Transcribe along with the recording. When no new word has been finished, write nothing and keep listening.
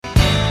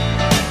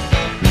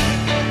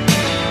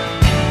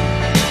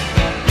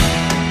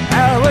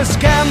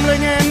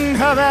gambling in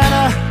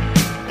Havana.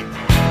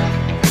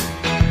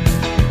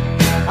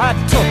 I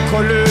took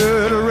a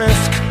little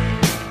risk.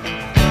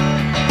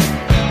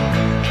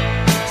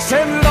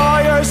 Send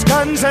lawyers,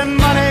 guns, and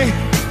money.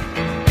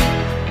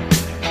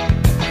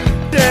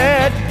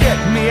 Dad,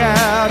 get me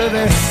out of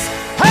this.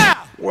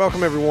 Ha!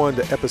 Welcome, everyone,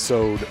 to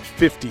episode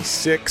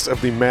 56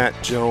 of the Matt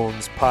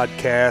Jones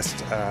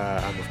podcast.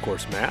 I'm, of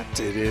course, Matt.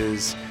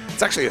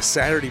 It's actually a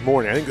Saturday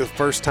morning. I think the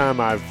first time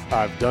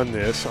I've done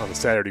this on a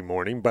Saturday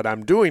morning, but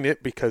I'm doing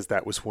it because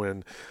that was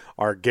when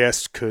our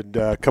guest could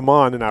come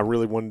on, and I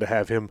really wanted to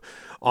have him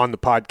on the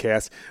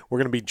podcast. We're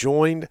going to be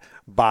joined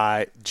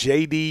by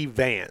J.D.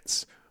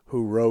 Vance,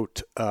 who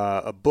wrote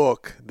a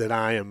book that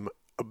I am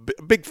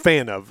a big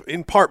fan of,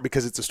 in part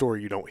because it's a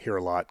story you don't hear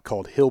a lot,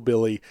 called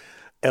Hillbilly,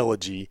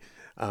 Elegy,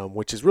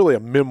 which is really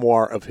a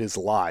memoir of his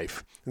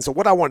life. And so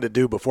what I wanted to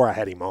do before I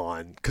had him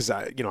on, because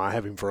I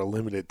have him for a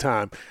limited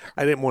time,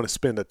 I didn't want to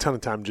spend a ton of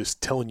time just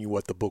telling you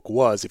what the book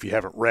was if you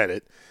haven't read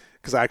it,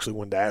 because I actually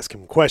wanted to ask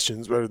him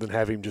questions rather than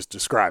have him just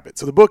describe it.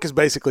 So the book is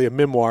basically a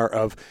memoir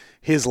of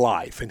his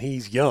life, and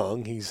he's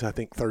young. He's, I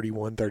think,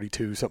 31,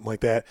 32, something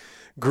like that.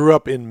 Grew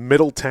up in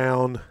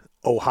Middletown,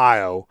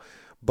 Ohio,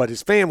 but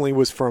his family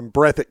was from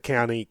Breathitt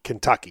County,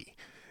 Kentucky.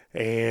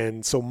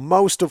 And so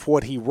most of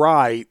what he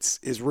writes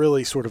is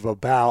really sort of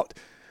about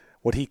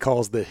what he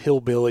calls the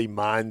hillbilly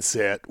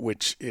mindset,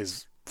 which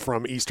is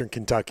from Eastern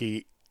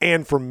Kentucky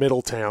and from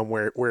Middletown,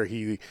 where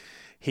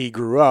he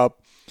grew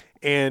up.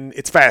 And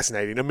it's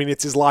fascinating. I mean,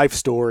 it's his life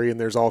story, and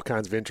there's all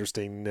kinds of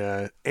interesting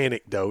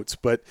anecdotes.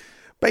 But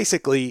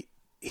basically,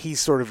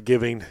 he's sort of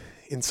giving,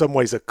 in some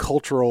ways, a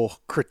cultural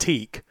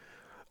critique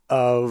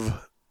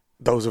of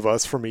those of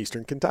us from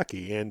Eastern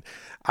Kentucky. And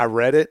I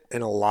read it,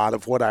 and a lot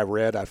of what I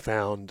read I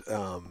found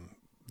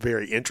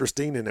very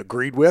interesting and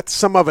agreed with.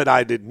 Some of it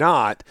I did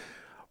not,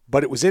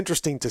 but it was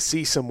interesting to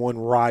see someone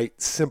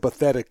write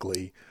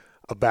sympathetically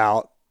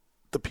about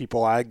the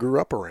people I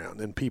grew up around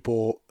and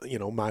people,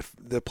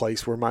 the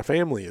place where my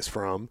family is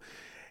from.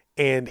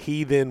 And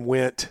he then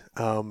went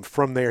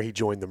from there. He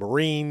joined the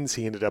Marines.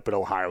 He ended up at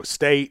Ohio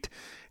State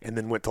and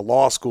then went to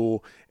law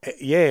school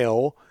at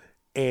Yale.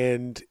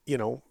 And,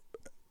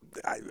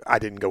 I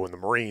didn't go in the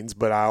Marines,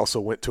 but I also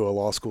went to a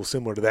law school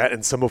similar to that.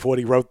 And some of what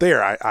he wrote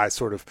there, I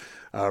sort of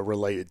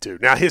related to.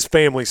 Now, his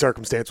family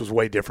circumstance was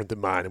way different than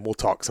mine, and we'll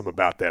talk some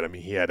about that. I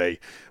mean, he had a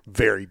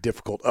very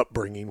difficult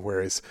upbringing,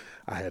 whereas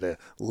I had a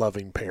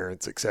loving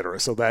parents, et cetera.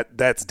 So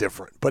that's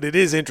different. But it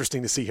is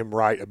interesting to see him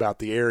write about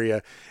the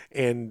area,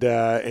 and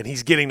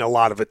he's getting a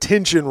lot of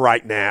attention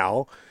right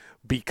now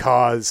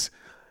because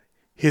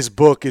his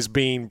book is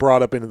being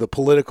brought up into the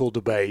political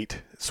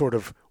debate, sort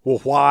of, well,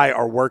 why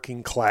are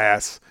working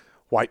class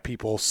white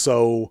people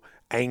so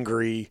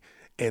angry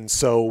and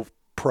so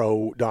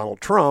pro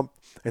Donald Trump?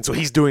 And so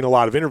he's doing a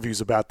lot of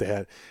interviews about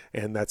that,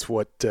 and that's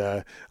what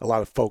a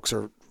lot of folks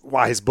are,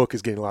 why his book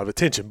is getting a lot of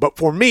attention. But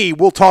for me,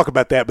 we'll talk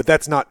about that, but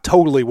that's not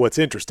totally what's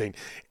interesting.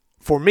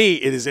 For me,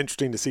 it is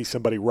interesting to see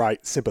somebody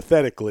write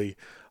sympathetically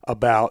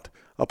about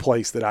a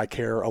place that I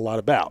care a lot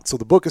about. So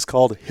the book is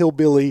called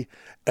Hillbilly,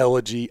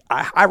 Elegy.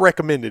 I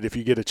recommend it if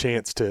you get a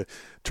chance to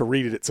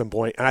read it at some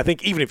point. And I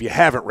think even if you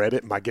haven't read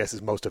it, my guess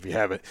is most of you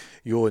haven't,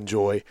 you'll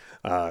enjoy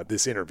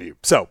this interview.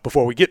 So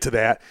before we get to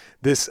that,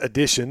 this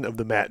edition of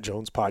the Matt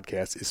Jones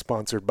podcast is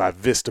sponsored by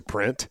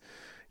Vistaprint.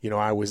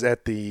 I was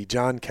at the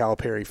John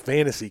Calipari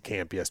Fantasy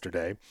Camp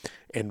yesterday,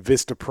 and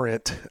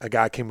Vistaprint, a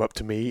guy came up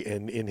to me,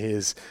 and in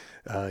his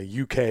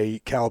UK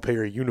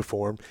Calipari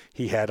uniform,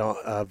 he had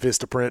a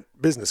Vistaprint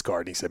business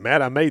card. And he said,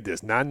 "Matt, I made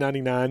this,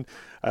 $9.99,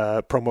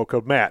 promo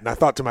code Matt." And I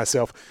thought to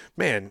myself,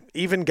 man,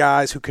 even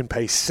guys who can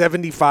pay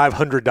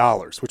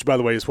 $7,500, which, by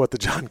the way, is what the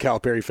John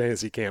Calipari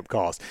Fantasy Camp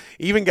costs,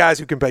 even guys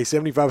who can pay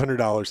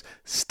 $7,500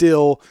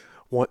 still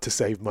want to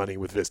save money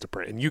with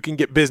Vistaprint. And you can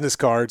get business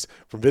cards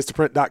from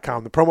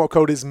Vistaprint.com. The promo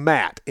code is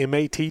MATT,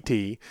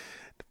 M-A-T-T.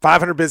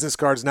 500 business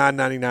cards,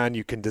 $9.99.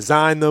 You can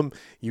design them.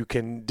 You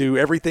can do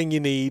everything you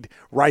need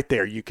right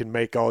there. You can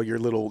make all your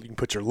you can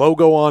put your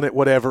logo on it,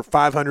 whatever.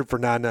 500 for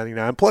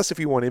 $9.99. Plus, if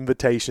you want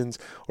invitations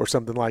or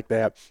something like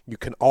that, you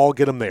can all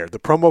get them there. The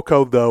promo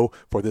code, though,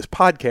 for this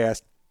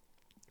podcast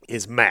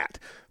is MATT.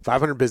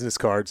 500 business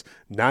cards,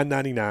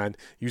 $9.99.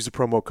 Use the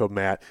promo code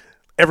MATT.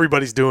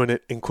 Everybody's doing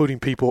it, including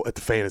people at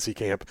the fantasy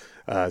camp,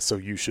 so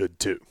you should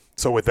too.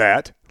 So with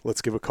that,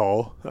 let's give a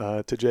call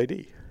to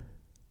JD.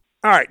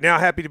 All right, now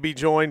happy to be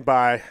joined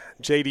by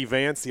J.D.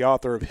 Vance, the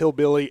author of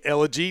Hillbilly,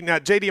 Elegy. Now,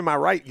 J.D., am I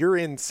right? You're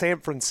in San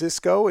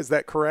Francisco, is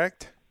that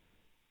correct?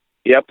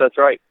 Yep, that's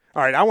right.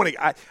 All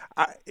right,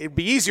 it'd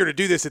be easier to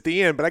do this at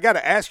the end, but I got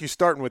to ask you,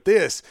 starting with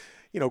this,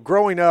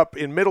 growing up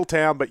in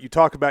Middletown, but you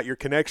talk about your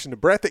connection to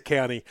Breathitt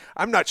County,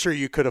 I'm not sure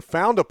you could have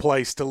found a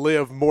place to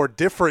live more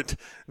different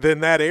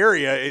than that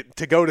area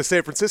to go to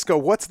San Francisco.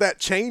 What's that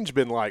change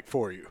been like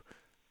for you?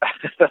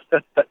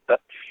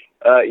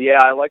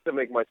 Yeah, I like to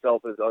make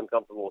myself as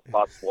uncomfortable as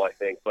possible, I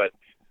think, but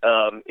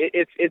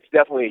it's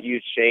definitely a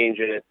huge change,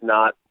 and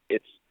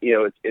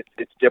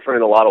it's different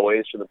in a lot of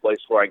ways from the place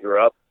where I grew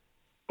up.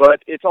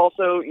 But it's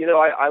also,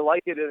 I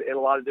like it in a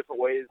lot of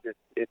different ways.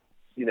 It's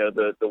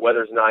the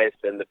weather's nice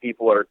and the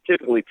people are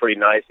typically pretty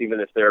nice, even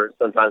if they're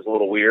sometimes a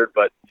little weird.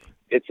 But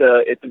it's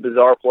a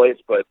bizarre place,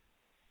 but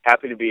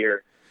happy to be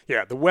here.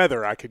 Yeah, the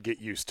weather I could get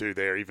used to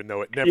there, even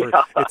though it never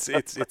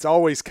it's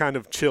always kind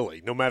of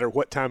chilly, no matter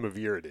what time of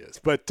year it is.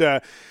 But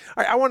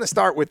I want to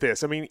start with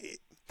this. I mean,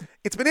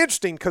 it's been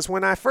interesting because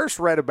when I first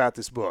read about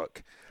this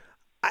book,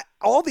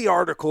 all the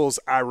articles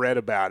I read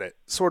about it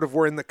sort of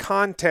were in the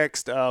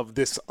context of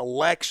this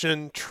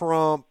election,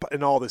 Trump,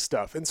 and all this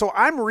stuff. And so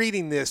I'm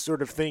reading this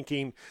sort of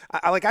thinking,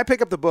 I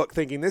pick up the book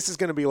thinking this is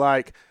going to be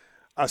like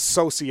a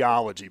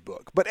sociology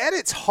book. But at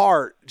its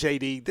heart,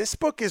 JD, this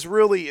book is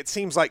really, it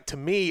seems like to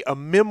me, a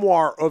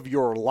memoir of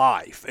your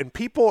life. And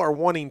people are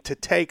wanting to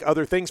take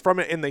other things from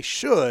it, and they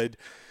should.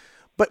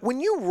 But when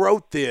you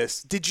wrote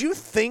this, did you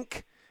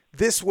think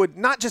this would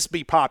not just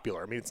be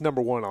popular? I mean, it's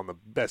number one on the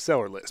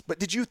bestseller list. But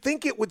did you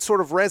think it would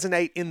sort of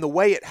resonate in the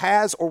way it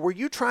has, or were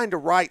you trying to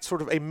write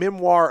sort of a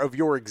memoir of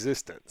your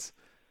existence?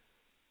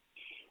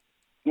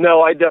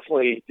 No, I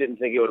definitely didn't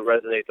think it would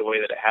resonate the way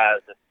that it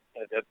has.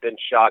 I've been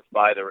shocked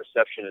by the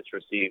reception it's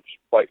received,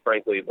 quite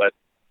frankly. But,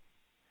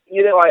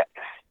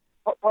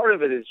 part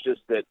of it is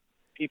just that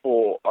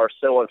people are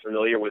so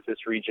unfamiliar with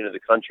this region of the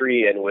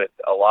country and with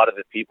a lot of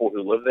the people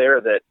who live there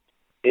that,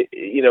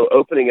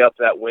 opening up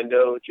that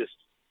window just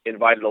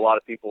invited a lot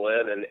of people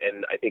in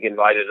and I think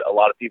invited a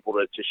lot of people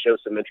to show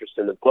some interest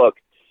in the book.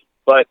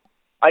 But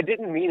I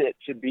didn't mean it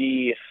to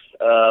be,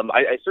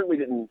 I certainly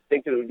didn't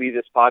think that it would be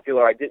this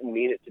popular. I didn't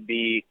mean it to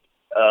be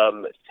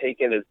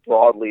taken as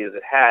broadly as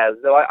it has,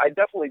 though I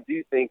definitely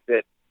do think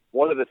that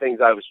one of the things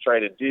I was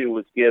trying to do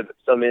was give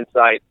some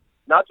insight,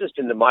 not just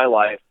into my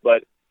life,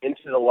 but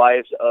into the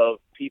lives of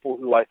people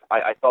who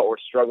I thought were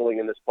struggling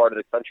in this part of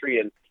the country.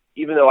 And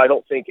even though I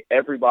don't think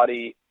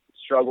everybody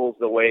struggles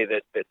the way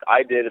that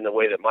I did and the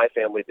way that my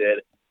family did,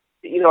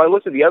 I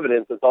looked at the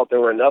evidence and thought there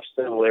were enough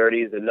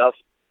similarities, enough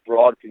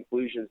broad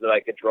conclusions that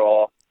I could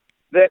draw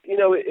that,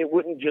 it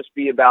wouldn't just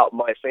be about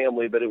my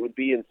family, but it would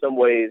be in some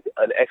ways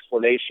an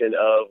explanation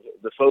of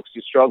the folks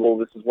who struggle.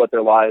 This is what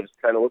their lives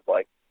kind of look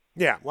like.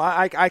 Yeah, well,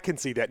 I can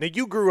see that. Now,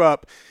 you grew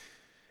up,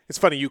 it's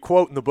funny, you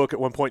quote in the book at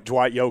one point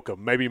Dwight Yoakam,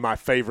 maybe my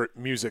favorite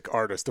music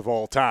artist of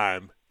all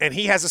time, and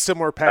he has a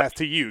similar path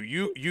to you.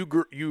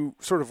 You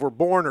sort of were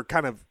born or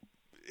kind of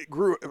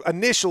grew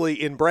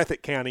initially in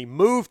Breathitt County,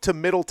 moved to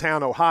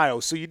Middletown, Ohio.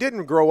 So you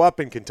didn't grow up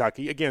in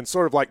Kentucky. Again,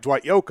 sort of like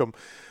Dwight Yoakam.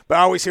 But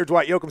I always hear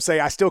Dwight Yoakam say,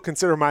 I still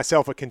consider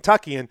myself a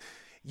Kentuckian.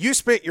 You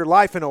spent your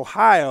life in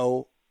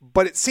Ohio,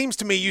 but it seems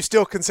to me you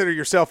still consider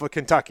yourself a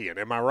Kentuckian.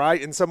 Am I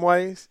right in some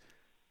ways?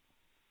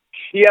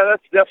 Yeah,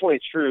 that's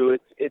definitely true.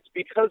 It's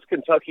because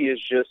Kentucky is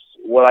just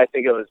what I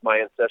think of as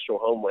my ancestral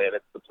homeland.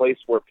 It's the place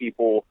where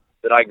people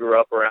that I grew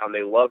up around,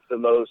 they loved the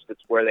most.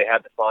 It's where they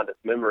had the fondest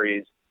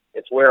memories.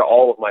 It's where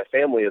all of my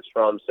family is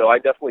from, so I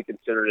definitely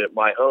considered it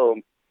my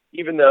home,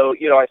 even though,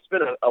 I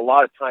spent a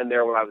lot of time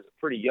there when I was a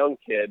pretty young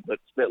kid, but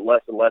spent less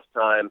and less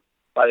time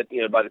by the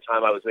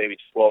time I was maybe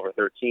 12 or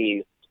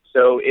 13.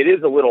 So it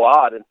is a little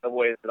odd in some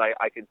ways that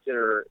I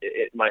consider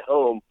it my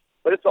home,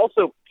 but it's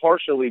also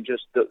partially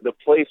just the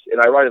place, and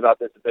I write about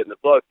this a bit in the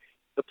book,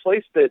 the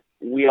place that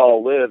we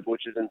all live,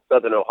 which is in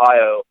southern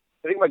Ohio.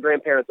 I think my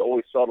grandparents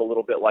always felt a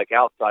little bit like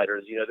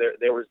outsiders.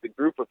 There was the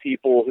group of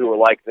people who were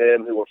like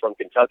them, who were from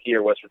Kentucky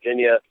or West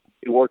Virginia,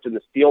 who worked in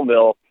the steel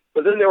mill.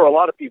 But then there were a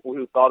lot of people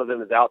who thought of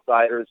them as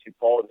outsiders, who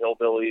called them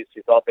hillbillies,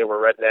 who thought they were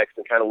rednecks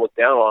and kind of looked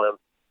down on them.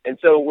 And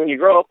so when you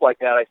grow up like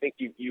that, I think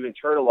you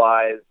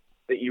internalize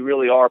that you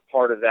really are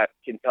part of that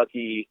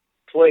Kentucky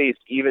place,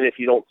 even if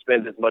you don't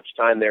spend as much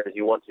time there as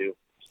you want to.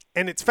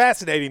 And it's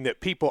fascinating that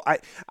people,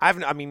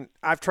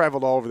 I've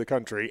traveled all over the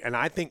country, and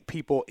I think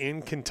people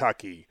in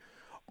Kentucky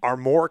are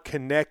more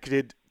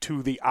connected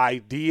to the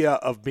idea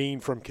of being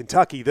from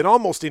Kentucky than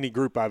almost any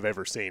group I've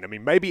ever seen. I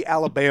mean, maybe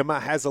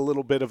Alabama has a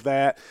little bit of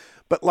that,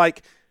 but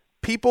like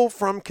people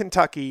from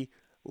Kentucky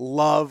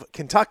love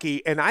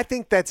Kentucky. And I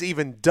think that's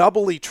even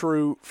doubly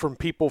true from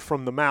people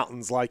from the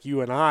mountains like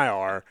you and I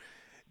are.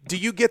 Do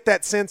you get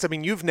that sense? I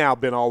mean, you've now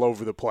been all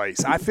over the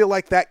place. I feel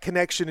like that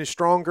connection is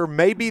stronger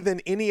maybe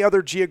than any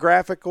other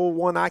geographical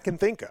one I can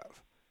think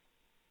of.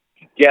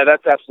 Yeah,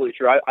 that's absolutely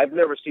true. I've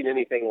never seen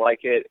anything like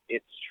it.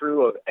 It's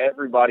true of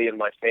everybody in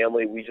my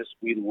family.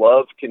 We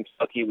love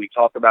Kentucky. We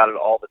talk about it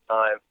all the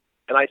time.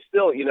 And I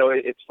still,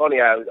 it's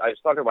funny. I was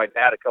talking to my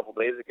dad a couple of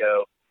days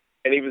ago,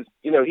 and he was,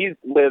 he's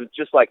lived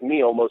just like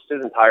me almost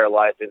his entire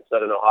life in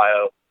southern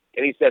Ohio.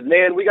 And he said,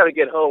 man, we got to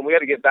get home. We got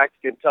to get back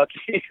to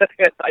Kentucky.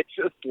 And I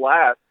just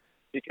laughed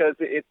because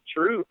it's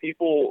true.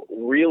 People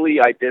really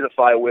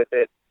identify with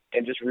it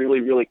and just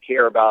really, really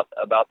care about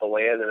the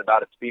land and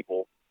about its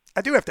people. I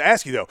do have to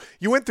ask you, though,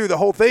 you went through the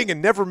whole thing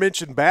and never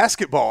mentioned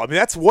basketball. I mean,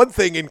 that's one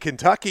thing in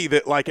Kentucky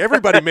that, like,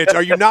 everybody mentions.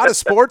 Are you not a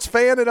sports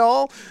fan at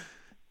all?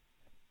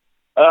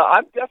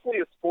 I'm definitely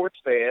a sports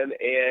fan,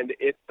 and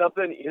it's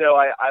something,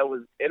 I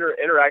was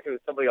interacting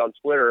with somebody on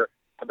Twitter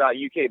about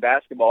UK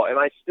basketball, and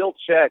I still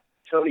check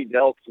Tony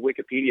Delk's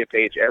Wikipedia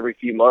page every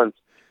few months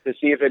to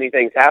see if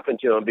anything's happened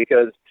to him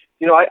because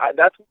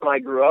that's when I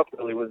grew up.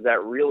 Really, was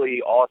that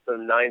really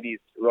awesome '90s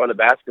run of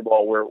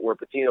basketball where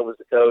Pitino was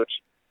the coach,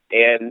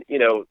 and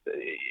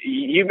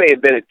you may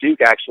have been at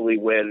Duke actually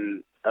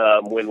when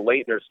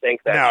Leitner sank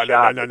that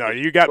shot. No.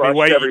 You got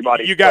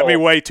me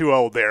way too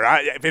old there.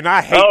 I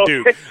hate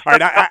Duke. All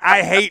right,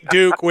 I hate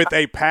Duke with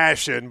a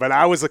passion, but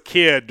I was a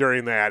kid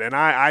during that, and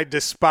I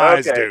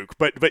despise Duke.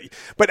 But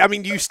I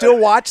mean, you still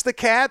watch the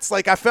Cats?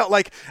 Like, I felt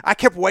like I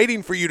kept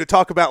waiting for you to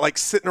talk about like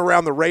sitting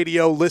around the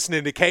radio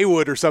listening to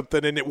K-Wood or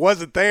something, and it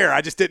wasn't there.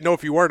 I just didn't know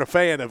if you weren't a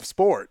fan of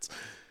sports.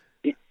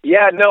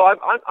 Yeah, no,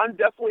 I'm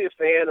definitely a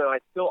fan, and I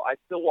still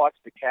watch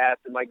the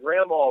Cats, and my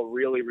grandma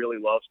really, really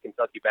loves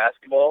Kentucky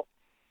basketball.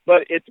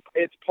 But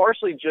it's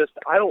partially just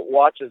I don't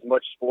watch as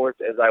much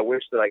sports as I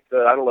wish that I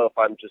could. I don't know if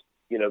I'm just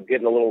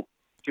getting a little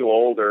too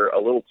old or a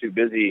little too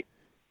busy.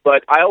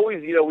 But I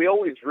always we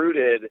always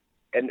rooted,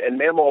 and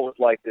Mamaw was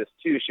like this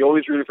too. She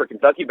always rooted for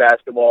Kentucky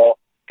basketball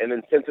and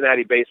then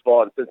Cincinnati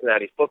baseball and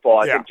Cincinnati football.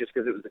 I think just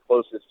because it was the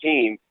closest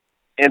team.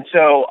 And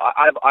so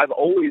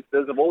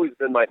those have always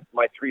been my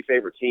three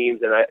favorite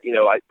teams. And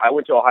I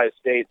went to Ohio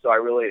State, so I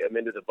really am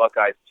into the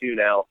Buckeyes too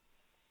now.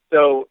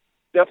 So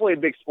definitely a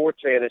big sports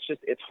fan.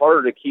 It's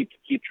harder to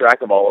keep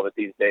track of all of it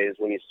these days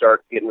when you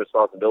start getting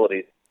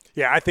responsibilities.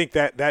 Yeah, I think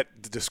that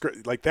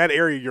like that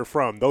area you're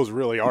from, those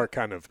really are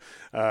kind of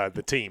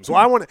the teams. Well,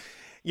 I want to,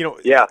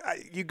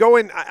 you go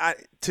in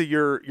to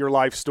your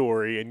life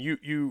story, and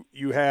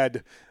you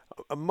had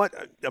a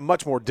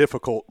much more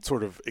difficult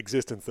sort of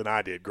existence than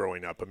I did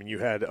growing up. I mean, you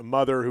had a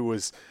mother who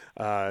was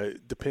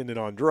dependent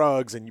on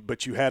drugs,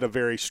 but you had a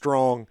very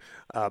strong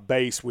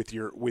base with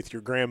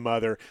your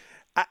grandmother.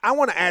 I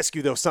want to ask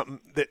you, though,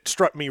 something that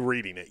struck me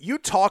reading it. You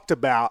talked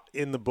about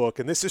in the book,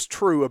 and this is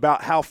true,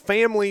 about how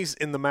families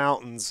in the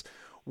mountains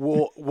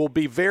will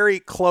be very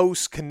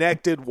close,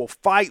 connected, will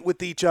fight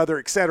with each other,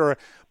 etc.,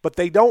 but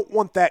they don't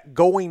want that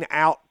going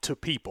out to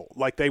people.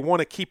 Like, they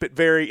want to keep it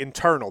very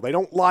internal. They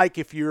don't like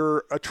if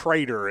you're a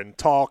traitor and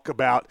talk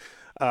about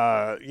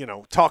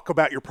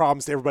your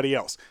problems to everybody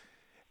else.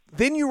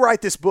 Then you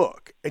write this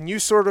book, and you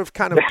sort of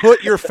kind of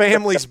put your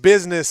family's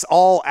business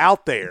all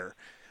out there.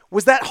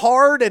 Was that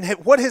hard, and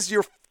what has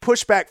your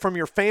pushback from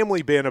your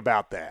family been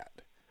about that?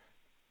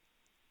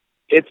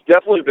 It's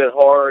definitely been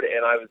hard,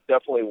 and I was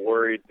definitely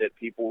worried that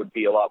people would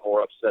be a lot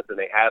more upset than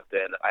they have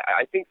been.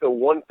 I think the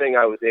one thing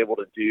I was able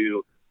to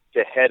do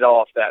to head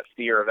off that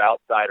fear of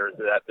outsiders,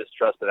 that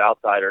distrust of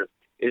outsiders,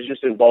 is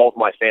just involve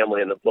my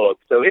family in the book.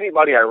 So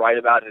anybody I write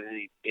about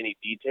in any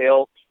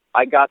detail,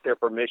 I got their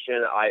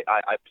permission.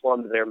 I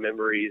plumbed their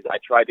memories. I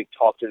tried to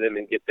talk to them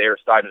and get their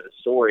side of the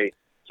story.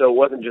 So it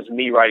wasn't just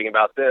me writing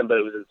about them, but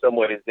it was in some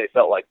ways they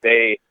felt like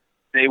they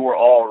were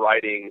all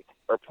writing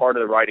or part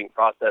of the writing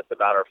process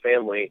about our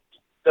family.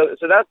 So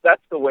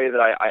that's the way that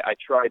I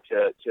tried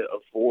to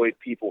avoid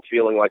people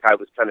feeling like I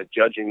was kind of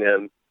judging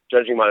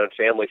my own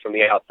family from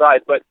the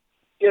outside. But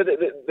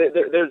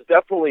there's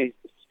definitely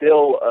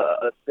still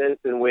a sense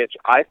in which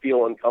I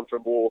feel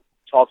uncomfortable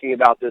talking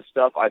about this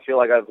stuff. I feel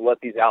like I've let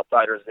these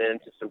outsiders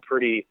into some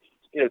pretty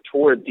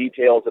torrid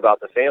details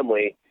about the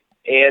family.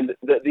 And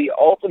the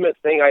ultimate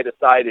thing I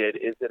decided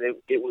is that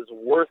it was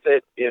worth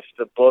it if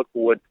the book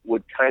would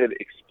kind of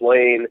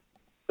explain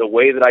the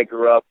way that I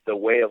grew up, the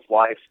way of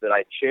life that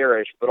I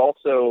cherish, but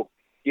also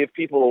give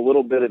people a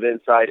little bit of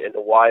insight into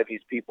why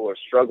these people are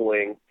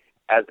struggling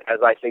as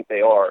I think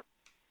they are.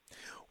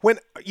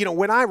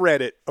 When I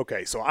read it,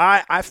 okay, so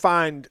I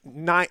find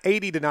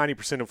 80 to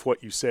 90% of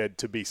what you said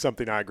to be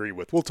something I agree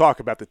with. We'll talk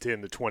about the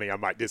 10 to 20 I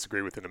might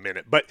disagree with in a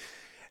minute, but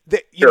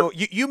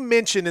you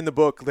mentioned in the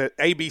book that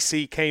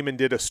ABC came and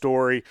did a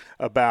story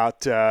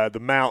about the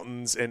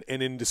mountains, and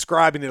in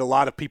describing it, a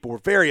lot of people were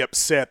very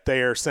upset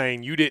there,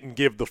 saying you didn't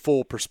give the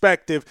full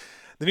perspective.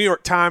 The New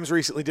York Times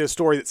recently did a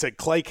story that said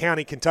Clay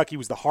County, Kentucky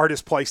was the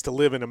hardest place to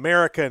live in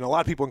America, and a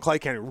lot of people in Clay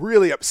County were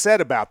really upset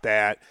about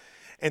that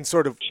and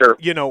sort of,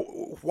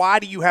 why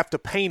do you have to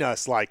paint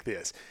us like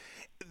this?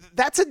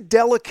 That's a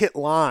delicate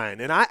line,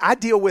 and I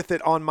deal with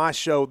it on my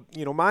show.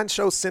 My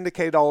show's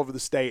syndicated all over the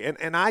state,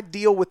 and I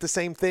deal with the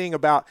same thing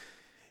about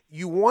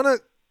you want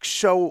to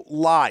show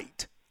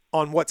light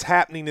on what's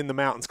happening in the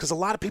mountains because a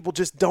lot of people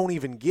just don't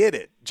even get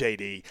it,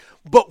 JD.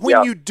 But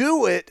when you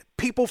do it,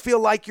 people feel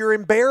like you're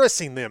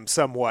embarrassing them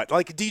somewhat.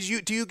 Like, do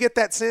you get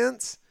that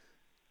sense?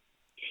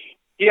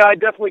 Yeah, I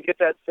definitely get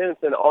that sense,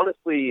 and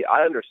honestly,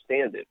 I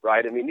understand it,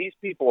 right? I mean, these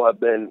people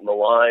have been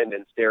maligned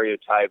and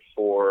stereotyped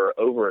for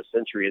over a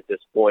century at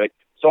this point,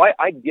 so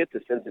I get the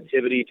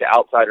sensitivity to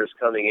outsiders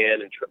coming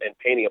in and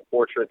painting a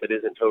portrait that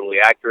isn't totally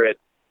accurate,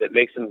 that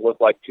makes them look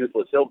like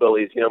toothless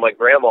hillbillies. My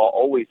grandma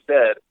always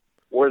said,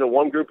 we're the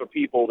one group of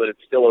people that it's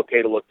still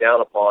okay to look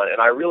down upon,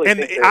 and I really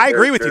think I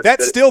agree with you.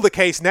 That's still the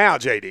case now,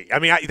 JD. I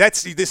mean,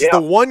 this is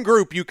the one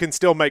group you can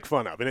still make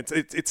fun of, and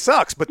it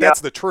sucks, but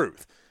that's the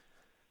truth.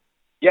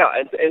 Yeah,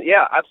 and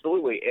yeah,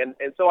 absolutely. And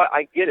so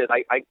I get it.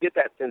 I get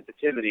that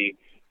sensitivity.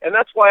 And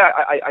that's why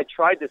I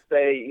tried to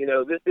say,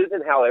 this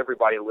isn't how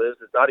everybody lives.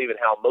 It's not even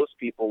how most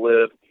people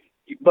live.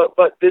 But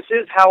this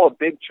is how a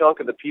big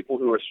chunk of the people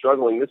who are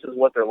struggling, this is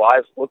what their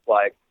lives look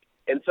like.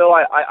 And so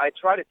I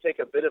try to take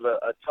a bit of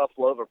a tough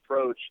love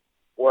approach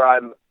where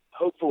I'm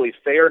hopefully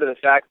fair to the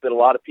fact that a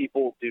lot of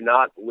people do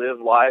not live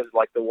lives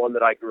like the one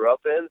that I grew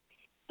up in.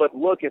 But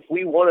look, if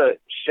we want to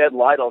shed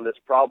light on this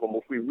problem,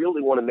 if we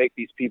really want to make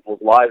these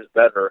people's lives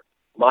better,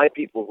 my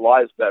people's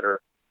lives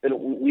better,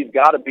 then we've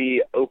got to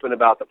be open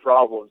about the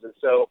problems. And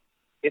so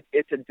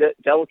it's a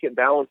delicate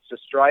balance to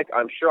strike.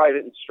 I'm sure I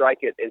didn't strike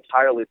it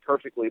entirely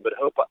perfectly, but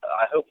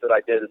I hope that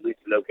I did at least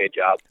an okay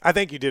job. I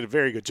think you did a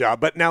very good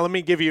job. But now let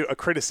me give you a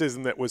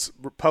criticism that was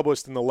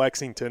published in the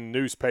Lexington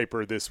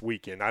newspaper this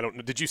weekend. I don't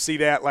know. Did you see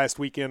that last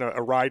weekend?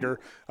 A writer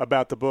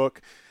about the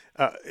book.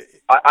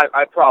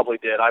 I probably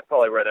did. I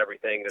probably read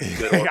everything that's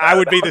good.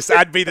 I'd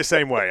be the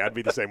same way. I'd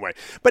be the same way.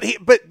 But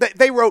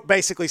they wrote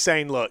basically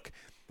saying, look,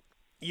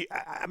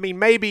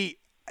 maybe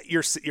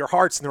your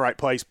heart's in the right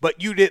place,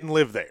 but you didn't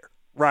live there.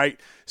 Right.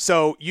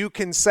 So you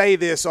can say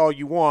this all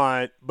you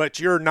want, but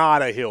you're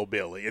not a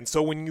hillbilly. And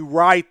so when you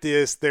write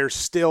this, there's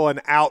still an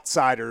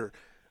outsider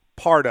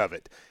part of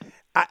it.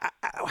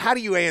 How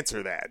do you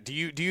answer that? Do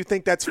you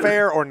think that's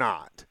fair or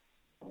not?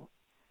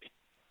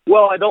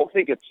 Well, I don't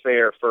think it's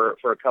fair for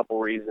a couple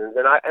reasons.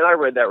 And I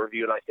read that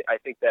review, and I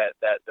think that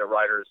the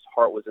writer's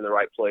heart was in the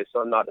right place.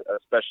 So I'm not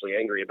especially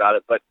angry about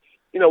it. But,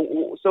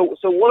 so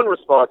one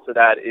response to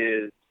that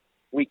is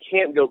we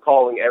can't go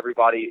calling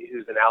everybody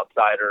who's an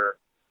outsider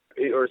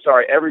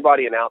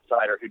everybody an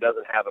outsider who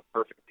doesn't have a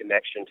perfect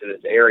connection to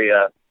this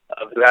area,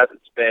 who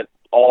hasn't spent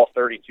all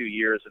 32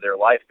 years of their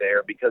life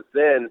there, because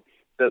then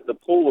the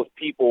pool of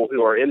people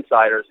who are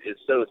insiders is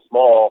so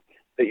small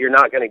that you're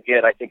not going to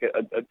get, I think,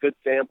 a good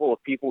sample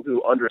of people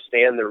who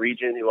understand the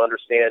region, who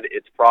understand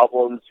its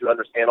problems, who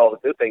understand all the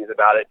good things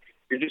about it.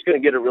 You're just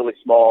going to get a really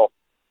small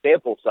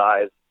sample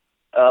size.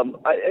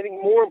 I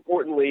think more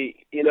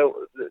importantly,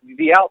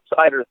 the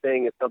outsider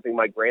thing is something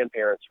my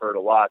grandparents heard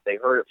a lot. They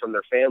heard it from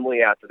their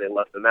family after they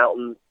left the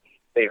mountains.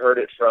 They heard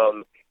it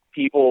from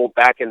people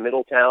back in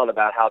Middletown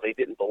about how they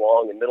didn't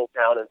belong in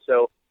Middletown. And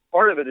so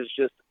part of it is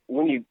just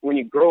when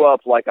you grow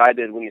up like I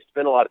did, when you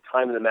spend a lot of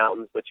time in the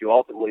mountains, but you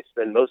ultimately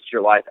spend most of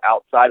your life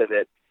outside of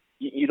it,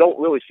 you don't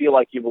really feel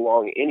like you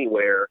belong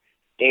anywhere.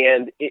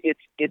 And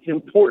it's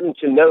important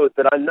to note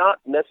that I'm not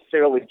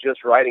necessarily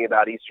just writing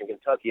about Eastern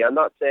Kentucky. I'm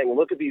not saying,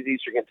 look at these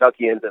Eastern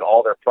Kentuckians and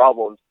all their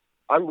problems.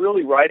 I'm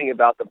really writing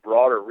about the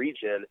broader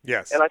region.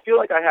 Yes. And I feel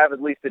like I have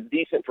at least a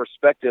decent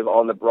perspective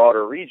on the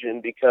broader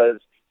region because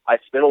I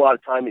spent a lot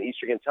of time in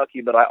Eastern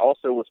Kentucky, but I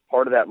also was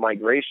part of that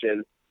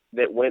migration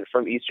that went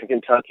from Eastern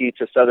Kentucky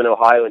to Southern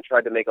Ohio and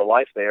tried to make a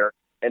life there.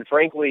 And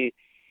frankly,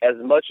 as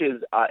much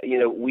as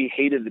we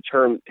hated the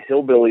term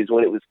hillbillies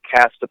when it was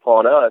cast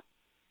upon us,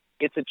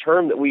 it's a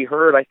term that we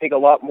heard, I think, a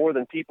lot more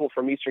than people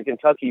from Eastern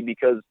Kentucky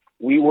because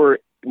we were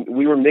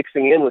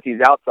mixing in with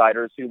these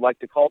outsiders who like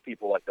to call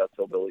people like us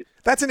hillbillies.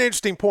 That's an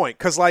interesting point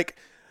because,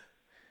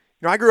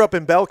 I grew up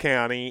in Bell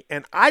County,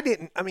 and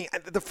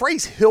the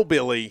phrase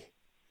hillbilly,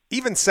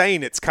 even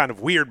saying it's kind of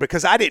weird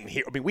because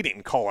we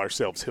didn't call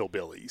ourselves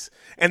hillbillies.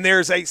 And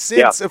there's a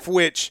sense of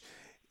which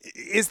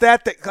is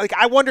that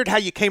I wondered how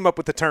you came up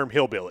with the term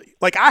hillbilly.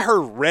 I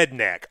heard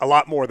redneck a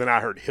lot more than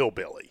I heard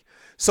hillbilly.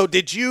 So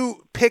did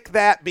you pick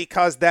that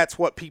because that's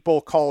what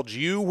people called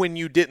you when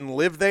you didn't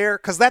live there?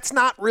 Because that's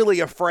not really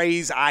a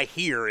phrase I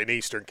hear in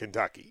Eastern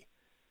Kentucky.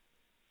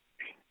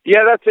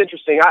 Yeah, that's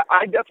interesting.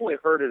 I definitely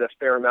heard it a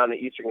fair amount in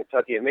Eastern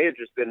Kentucky. It may have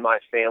just been my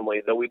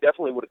family, though we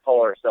definitely would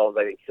call ourselves,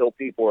 I think, hill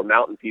people or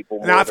mountain people.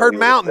 Now, I've heard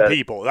mountain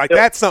people.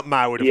 That's something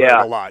I would have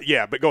heard a lot.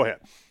 Yeah, but go ahead.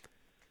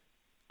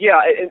 Yeah,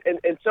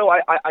 and so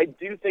I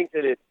do think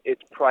that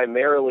it's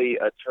primarily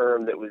a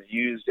term that was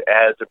used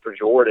as a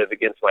pejorative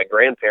against my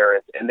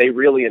grandparents, and they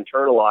really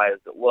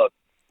internalized that, look,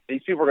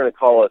 these people are going to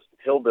call us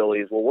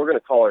hillbillies. Well, we're going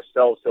to call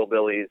ourselves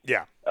hillbillies.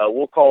 Yeah.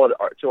 We'll call it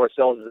to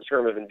ourselves as a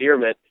term of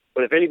endearment.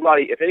 But if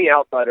any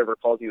outsider ever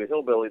calls you a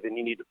hillbilly, then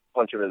you need to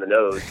punch him in the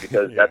nose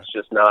because that's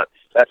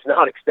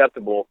not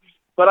acceptable.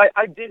 But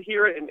I did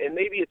hear it, and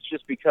maybe it's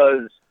just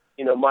because,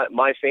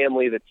 my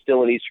family that's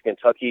still in Eastern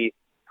Kentucky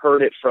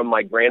heard it from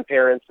my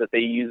grandparents that they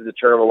use the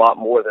term a lot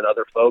more than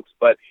other folks,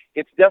 but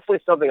it's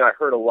definitely something I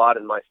heard a lot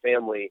in my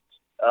family.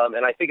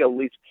 And I think at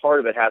least part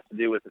of it has to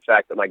do with the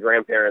fact that my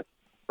grandparents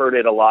heard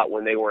it a lot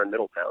when they were in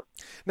Middletown.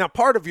 Now,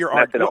 part of your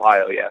argument, that's in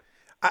Ohio, yeah.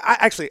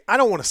 I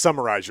don't want to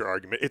summarize your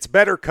argument. It's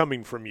better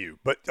coming from you.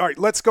 But all right,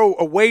 let's go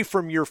away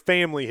from your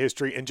family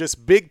history and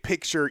just big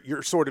picture.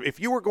 If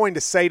you were going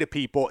to say to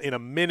people in a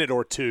minute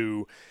or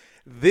two,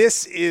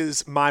 this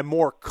is my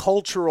more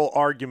cultural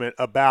argument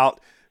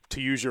about, to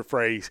use your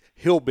phrase,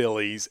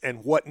 hillbillies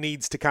and what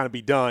needs to kind of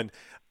be done,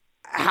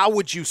 how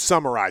would you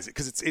summarize it?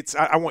 Because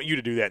I want you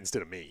to do that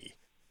instead of me.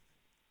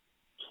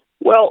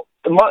 Well,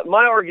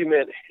 my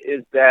argument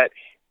is that,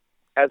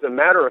 as a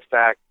matter of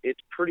fact, it's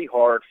pretty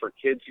hard for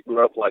kids who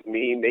grew up like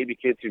me, maybe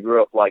kids who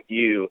grew up like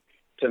you,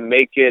 to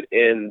make it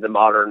in the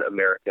modern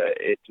America.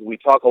 We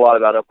talk a lot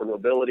about upward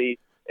mobility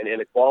and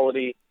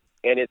inequality,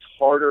 and it's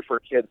harder for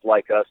kids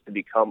like us to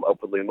become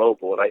upwardly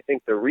mobile. And I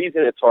think the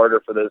reason it's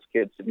harder for those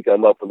kids to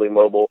become upwardly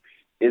mobile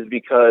is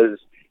because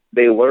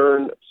they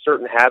learn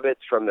certain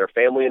habits from their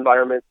family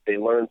environments. They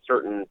learn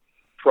certain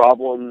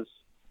problems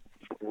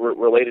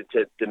related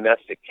to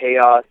domestic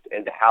chaos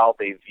and to how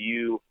they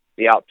view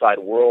the outside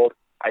world.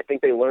 I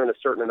think they learn a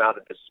certain amount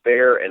of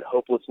despair and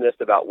hopelessness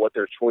about what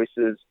their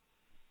choices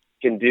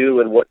can do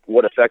and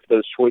what effect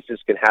those choices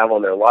can have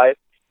on their life.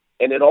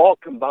 And it all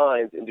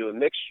combines into a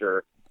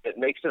mixture that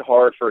makes it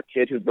hard for a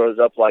kid who grows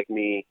up like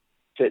me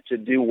to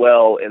do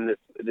well in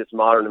this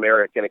modern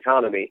American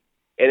economy.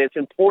 And it's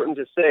important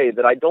to say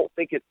that I don't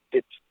think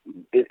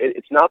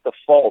it's not the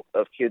fault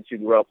of kids who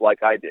grew up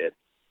like I did.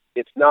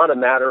 It's not a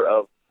matter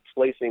of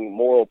placing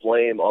moral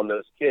blame on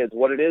those kids.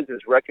 What it is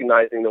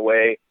recognizing the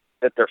way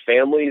that their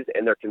families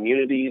and their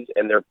communities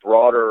and their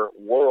broader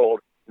world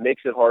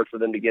makes it hard for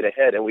them to get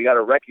ahead. And we got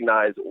to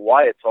recognize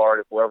why it's hard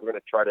if we're ever going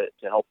to try to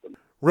help them.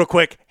 Real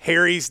quick,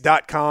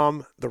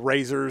 Harry's.com, the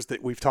razors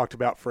that we've talked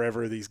about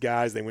forever, these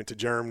guys, they went to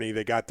Germany,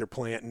 they got their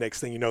plant, and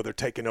next thing you know, they're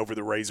taking over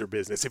the razor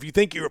business. If you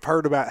think you have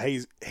heard about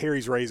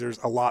Harry's razors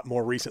a lot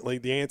more recently,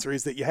 the answer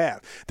is that you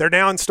have. They're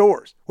now in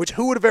stores, which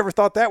who would have ever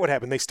thought that would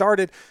happen? They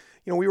started,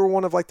 we were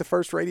one of like the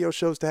first radio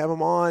shows to have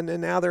them on,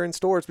 and now they're in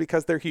stores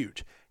because they're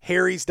huge.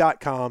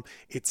 Harry's.com,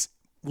 it's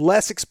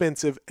less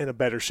expensive and a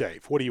better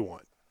shave. What do you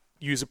want?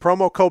 Use a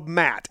promo code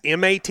MATT,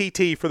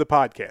 M-A-T-T, for the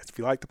podcast. If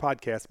you like the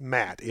podcast,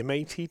 MATT,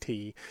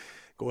 M-A-T-T.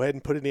 Go ahead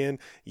and put it in.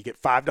 You get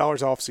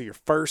 $5 off, so your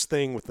first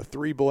thing with the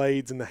 3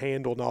 blades and the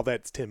handle and all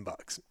that is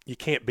 $10. You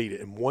can't beat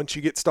it. And once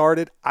you get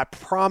started, I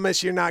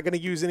promise you're not going to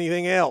use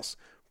anything else.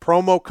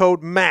 Promo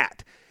code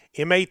MATT,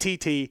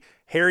 M-A-T-T,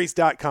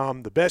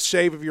 Harry's.com, the best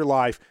shave of your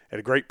life at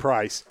a great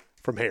price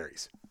from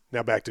Harry's.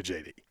 Now back to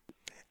JD.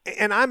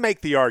 And I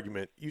make the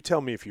argument, you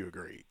tell me if you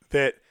agree,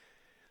 that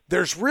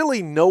there's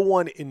really no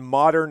one in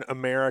modern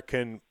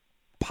American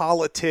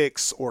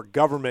politics or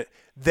government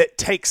that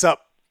takes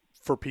up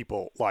for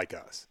people like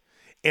us.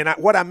 And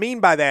what I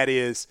mean by that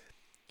is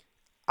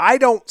I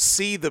don't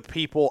see the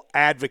people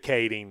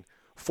advocating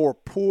for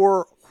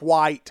poor,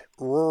 white,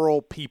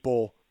 rural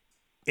people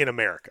in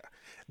America.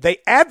 They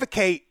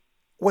advocate.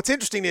 What's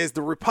interesting is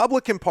the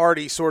Republican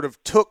Party sort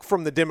of took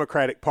from the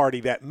Democratic Party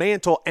that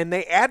mantle, and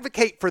they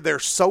advocate for their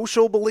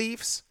social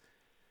beliefs.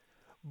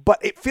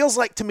 But it feels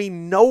like to me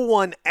no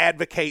one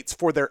advocates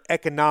for their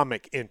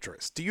economic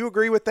interests. Do you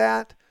agree with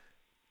that?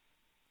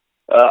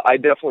 I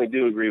definitely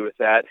do agree with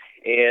that.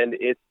 And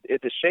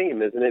it's a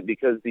shame, isn't it?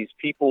 Because these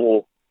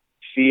people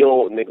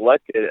feel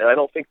neglected. And I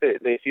don't think that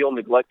they feel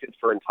neglected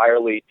for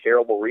entirely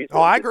terrible reasons.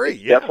 Oh, I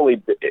agree.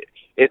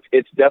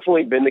 It's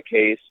definitely been the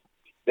case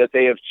that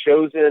they have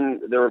chosen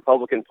the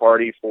Republican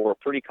Party for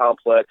pretty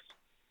complex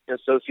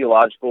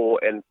sociological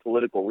and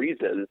political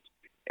reasons.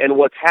 And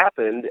what's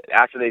happened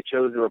after they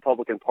chose the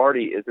Republican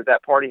Party is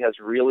that party has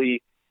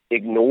really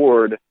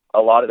ignored a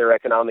lot of their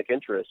economic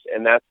interests.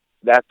 And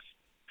that's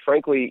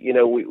frankly,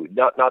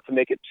 not to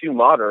make it too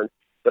modern,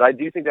 but I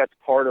do think that's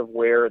part of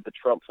where the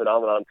Trump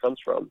phenomenon comes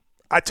from.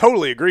 I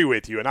totally agree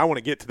with you, and I want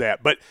to get to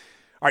that. But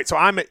all right, so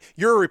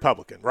you're a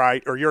Republican,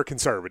 right? Or you're a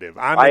conservative.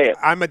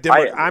 I'm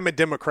a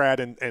Democrat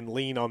and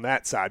lean on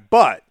that side.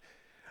 But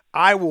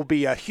I will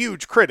be a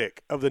huge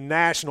critic of the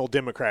National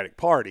Democratic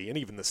Party and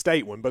even the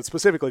state one, but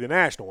specifically the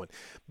national one,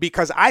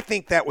 because I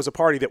think that was a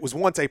party that was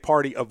once a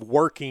party of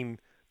working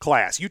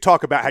class. You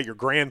talk about how your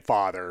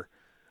grandfather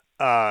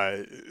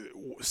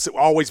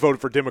always voted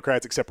for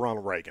Democrats except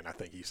Ronald Reagan, I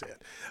think you said.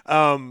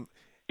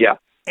 Yeah.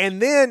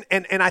 And then,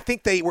 and I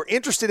think they were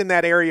interested in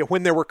that area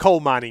when there were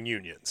coal mining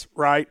unions,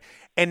 right?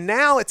 And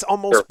now it's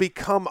almost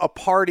become a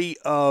party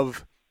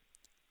of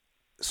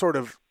sort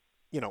of,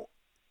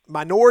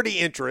 minority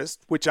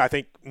interest, which I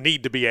think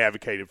need to be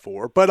advocated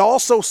for, but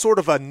also sort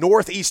of a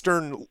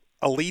Northeastern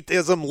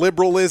elitism,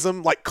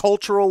 liberalism, like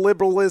cultural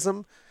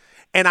liberalism.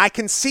 And I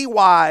can see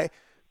why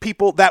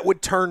that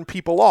would turn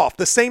people off.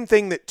 The same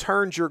thing that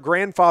turned your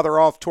grandfather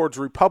off towards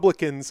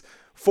Republicans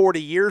 40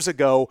 years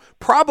ago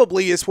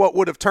probably is what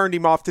would have turned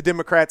him off to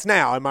Democrats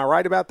now. Am I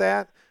right about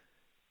that?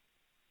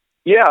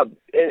 Yeah,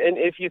 and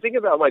if you think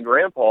about my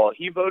grandpa,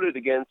 he voted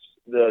against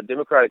the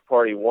Democratic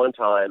Party one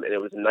time, and it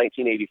was in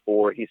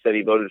 1984. He said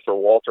he voted for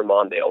Walter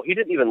Mondale. He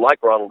didn't even like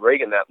Ronald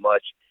Reagan that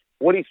much.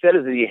 What he said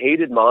is that he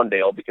hated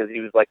Mondale because he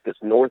was like this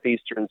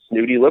Northeastern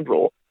snooty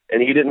liberal,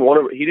 and he didn't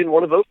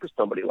want to vote for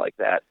somebody like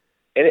that.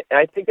 And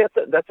I think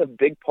that's a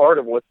big part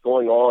of what's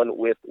going on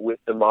with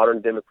the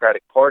modern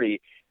Democratic Party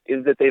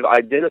is that they've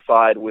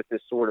identified with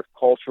this sort of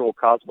cultural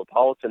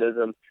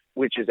cosmopolitanism,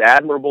 which is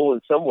admirable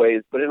in some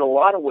ways, but in a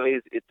lot of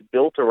ways it's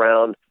built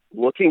around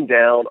looking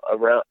down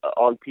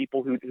on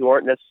people who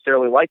aren't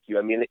necessarily like you.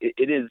 I mean,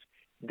 it is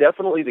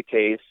definitely the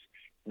case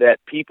that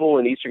people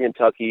in Eastern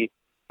Kentucky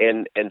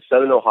and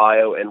Southern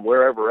Ohio and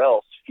wherever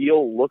else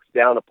feel looked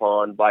down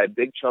upon by a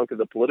big chunk of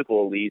the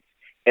political elites,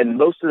 and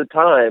most of the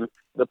time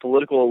the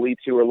political elites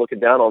who are looking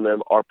down on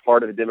them are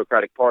part of the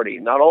Democratic Party.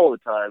 Not all the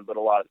time, but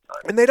a lot of the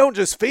time. And they don't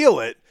just feel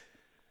it.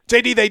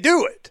 JD, they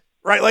do it,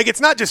 right? Like,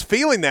 it's not just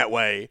feeling that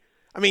way.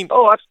 I mean,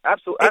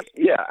 absolutely.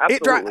 Yeah,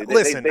 absolutely.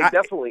 Listen, they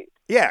definitely.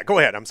 Yeah, go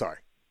ahead. I'm sorry.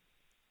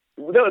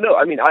 No.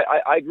 I mean,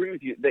 I agree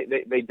with you.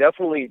 They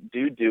definitely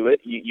do it.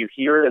 You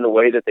hear it in the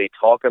way that they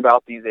talk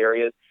about these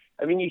areas.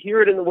 I mean, you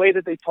hear it in the way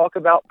that they talk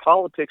about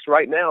politics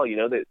right now. You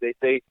know, they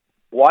say,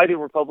 why do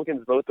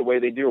Republicans vote the way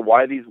they do? Or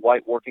why are these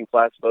white working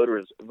class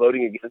voters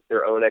voting against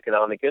their own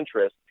economic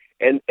interests?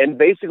 And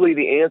basically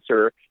the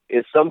answer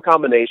is some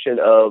combination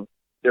of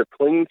they're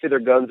clinging to their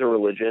guns or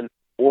religion,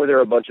 or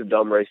they're a bunch of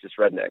dumb racist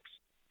rednecks.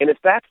 And if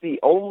that's the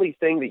only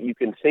thing that you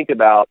can think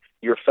about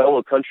your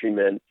fellow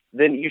countrymen,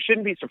 then you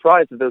shouldn't be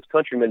surprised that those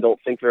countrymen don't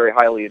think very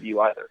highly of you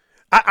either.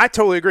 I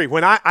totally agree.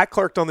 When I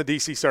clerked on the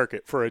D.C.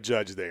 Circuit for a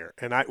judge there,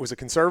 and I was a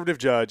conservative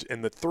judge,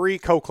 and the three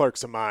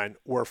co-clerks of mine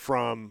were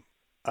from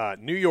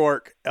New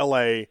York,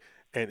 L.A.,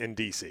 and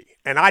D.C.,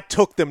 and I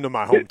took them to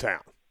my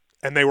hometown,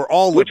 and they were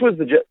all Which was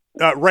the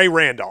judge? Ray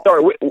Randolph.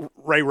 Sorry,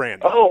 Ray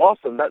Randolph. Oh,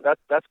 awesome!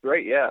 That's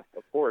great. Yeah,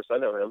 of course, I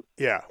know him.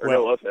 Yeah,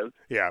 know of him.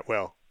 Yeah,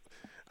 well,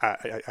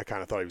 I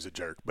kind of thought he was a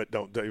jerk, but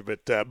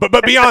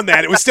beyond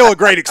that, it was still a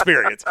great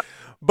experience.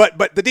 But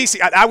the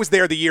DC, I was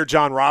there the year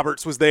John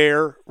Roberts was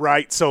there,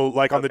 right? So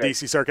like on the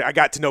DC circuit, I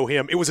got to know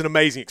him. It was an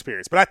amazing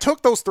experience. But I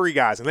took those three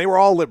guys, and they were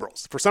all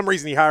liberals. For some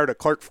reason, he hired a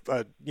clerk,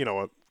 a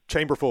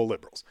chamber full of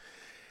liberals,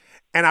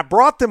 and I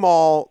brought them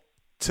all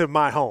to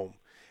my home.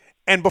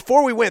 And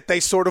before we went, they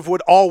sort of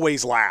would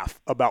always laugh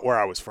about where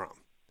I was from.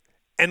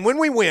 And when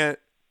we went,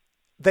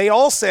 they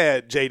all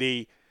said,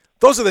 JD,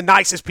 those are the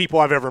nicest people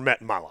I've ever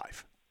met in my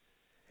life.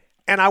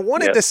 And I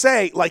wanted to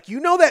say, like,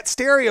 that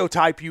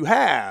stereotype you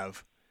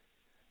have,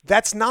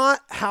 that's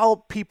not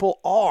how people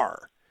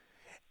are.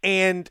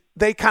 And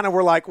they kind of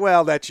were like,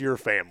 well, that's your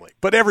family,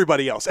 but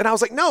everybody else. And I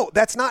was like, no,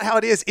 that's not how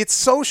it is. It's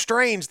so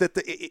strange that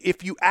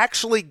if you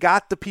actually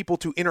got the people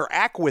to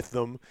interact with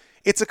them,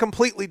 it's a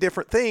completely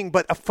different thing.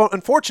 But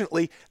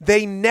unfortunately,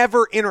 they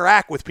never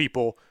interact with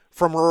people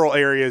from rural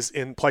areas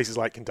in places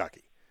like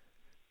Kentucky.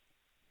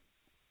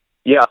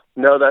 Yeah,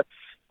 no,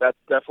 that's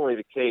definitely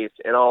the case.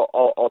 And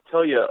I'll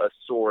tell you a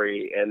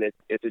story, and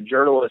it's a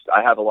journalist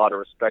I have a lot of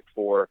respect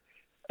for.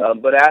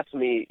 But asked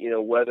me,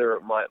 whether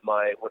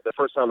the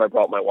first time I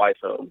brought my wife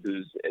home,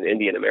 who's an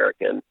Indian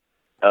American,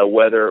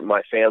 whether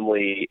my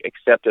family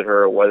accepted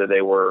her, whether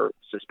they were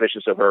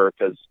suspicious of her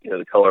because,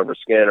 the color of her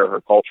skin or her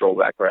cultural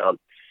background.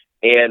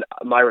 And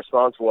my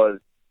response was,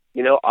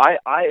 I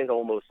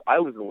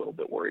was a little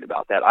bit worried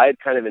about that. I had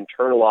kind of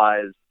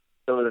internalized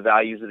some of the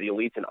values of the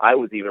elites, and I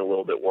was even a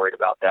little bit worried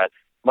about that.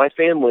 My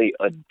family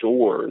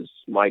adores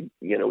my,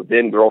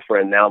 then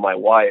girlfriend, now my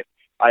wife.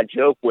 I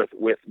joke with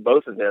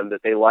both of them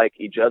that they like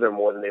each other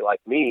more than they like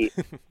me.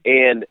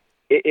 And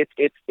it's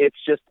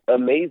just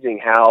amazing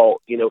how,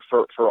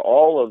 for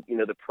all of,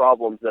 the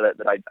problems that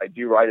I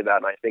do write about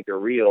and I think are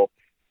real,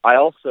 I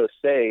also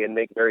say and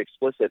make very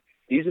explicit,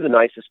 these are the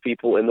nicest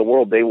people in the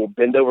world. They will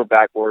bend over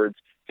backwards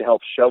to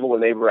help shovel a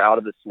neighbor out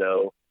of the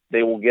snow.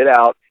 They will get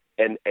out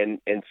and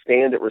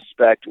stand at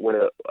respect when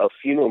a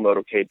funeral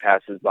motorcade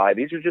passes by.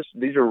 These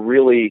are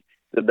really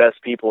the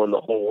best people in the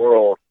whole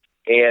world.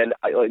 And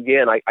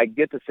I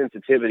get the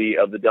sensitivity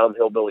of the dumb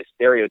hillbilly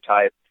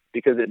stereotype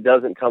because it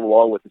doesn't come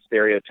along with the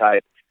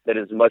stereotype that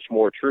is much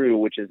more true,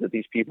 which is that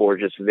these people are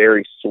just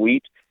very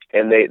sweet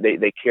and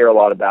they care a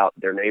lot about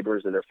their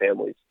neighbors and their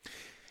families.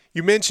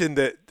 You mentioned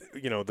that,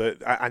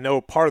 I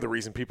know part of the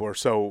reason people are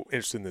so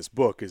interested in this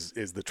book is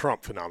the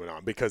Trump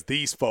phenomenon, because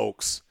these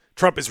folks,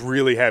 Trump is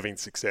really having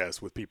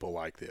success with people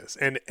like this.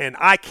 And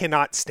I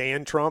cannot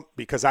stand Trump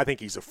because I think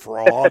he's a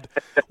fraud.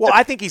 Well,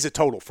 I think he's a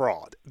total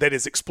fraud that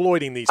is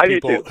exploiting these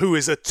people, who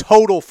is a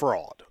total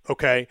fraud,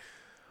 okay?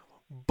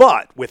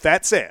 But with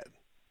that said,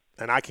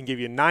 and I can give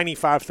you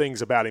 95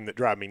 things about him that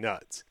drive me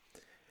nuts,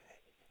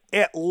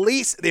 at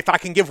least, if I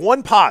can give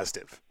one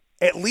positive,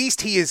 at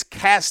least he is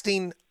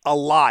casting a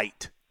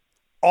light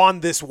on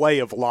this way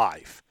of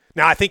life.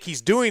 Now, I think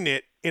he's doing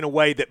it in a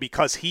way that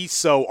because he's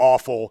so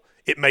awful,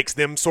 it makes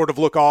them sort of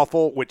look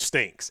awful, which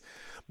stinks.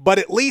 But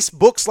at least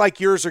books like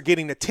yours are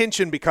getting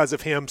attention because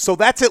of him, so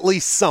that's at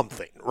least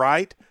something,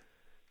 right?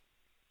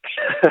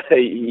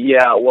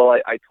 Yeah, well,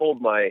 I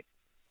told my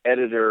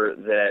editor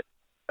that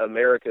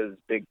America's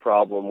big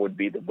problem would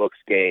be the book's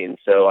gain,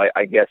 so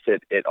I guess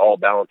it all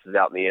balances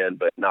out in the end,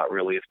 but not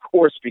really, of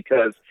course,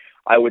 because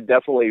I would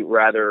definitely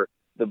rather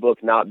the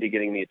book not be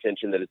getting the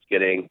attention that it's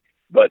getting,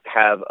 but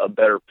have a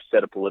better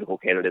set of political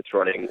candidates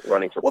running for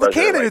president. Well, the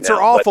candidates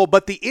are awful,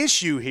 but the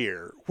issue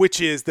here,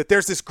 which is that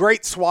there's this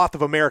great swath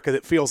of America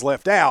that feels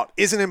left out,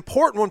 is an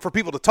important one for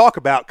people to talk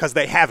about because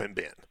they haven't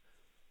been.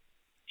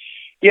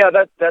 Yeah,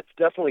 that's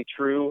definitely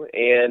true,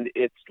 and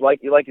it's like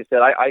you said.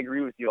 I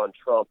agree with you on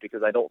Trump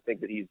because I don't think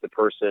that he's the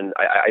person.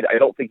 I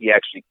don't think he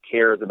actually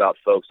cares about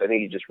folks. I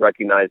think he just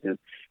recognizes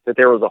that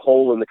there was a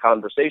hole in the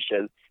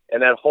conversation,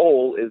 and that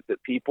hole is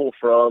that people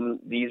from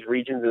these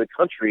regions of the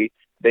country,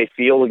 they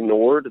feel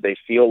ignored, they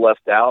feel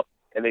left out,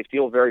 and they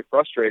feel very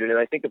frustrated. And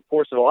I think, of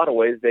course, in a lot of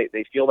ways,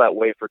 they feel that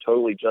way for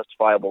totally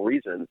justifiable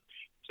reasons.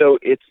 So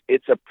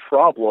it's a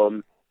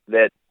problem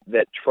that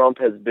Trump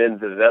has been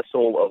the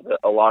vessel of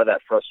a lot of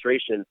that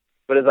frustration.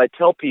 But as I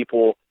tell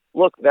people,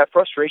 look, that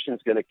frustration is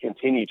going to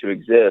continue to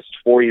exist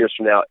 4 years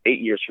from now, 8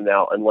 years from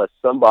now, unless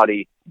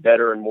somebody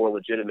better and more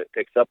legitimate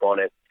picks up on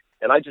it.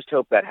 And I just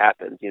hope that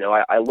happens.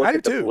 I look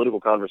at the political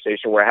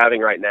conversation we're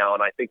having right now,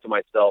 and I think to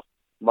myself,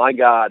 my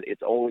God,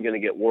 it's only going to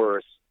get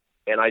worse.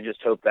 And I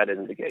just hope that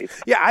isn't the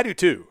case. Yeah, I do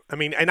too. I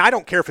mean, and I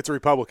don't care if it's a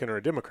Republican or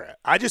a Democrat.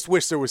 I just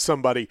wish there was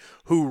somebody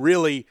who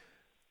really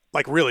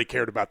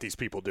cared about these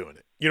people doing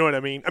it. You know what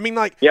I mean? I mean,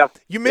 like, yeah.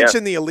 You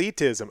mentioned the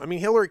elitism. I mean,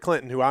 Hillary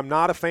Clinton, who I'm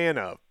not a fan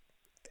of,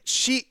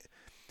 she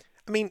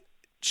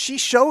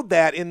showed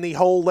that in the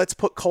whole let's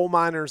put coal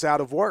miners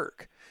out of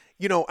work.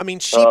 You know, I mean,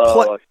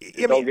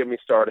 don't get me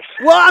started.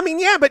 Well, I mean,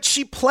 yeah, but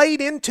she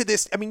played into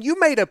this. I mean, you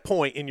made a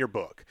point in your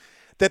book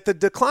that the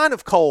decline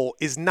of coal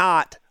is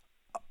not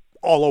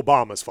all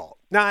Obama's fault.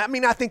 Now, I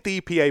mean, I think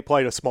the EPA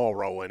played a small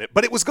role in it,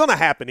 but it was going to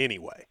happen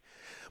anyway.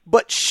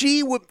 But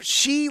she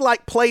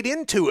played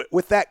into it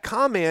with that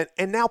comment,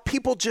 and now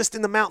people just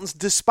in the mountains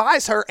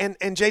despise her. And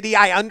JD,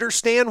 I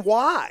understand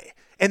why.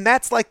 And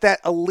that's like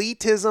that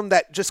elitism,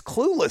 that just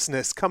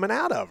cluelessness coming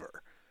out of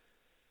her.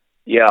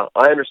 Yeah,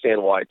 I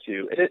understand why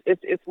too.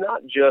 It's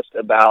not just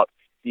about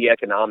the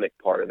economic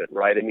part of it,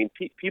 right? I mean,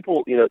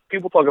 people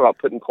talk about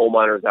putting coal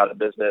miners out of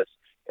business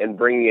and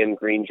bringing in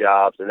green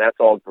jobs, and that's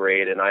all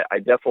great. And I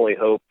definitely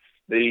hope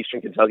that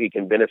Eastern Kentucky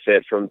can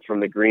benefit from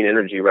the green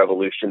energy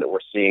revolution that we're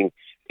seeing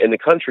in the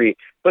country.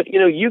 But,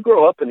 you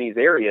grow up in these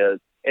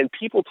areas, and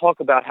people talk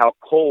about how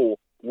coal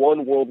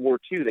won World War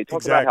II. They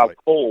talk about how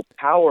coal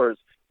powers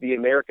the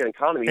American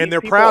economy. And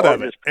they're proud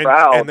of it.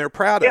 And they're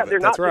proud of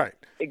it. That's right.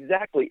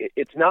 Exactly.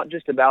 It's not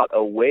just about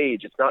a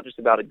wage. It's not just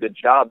about a good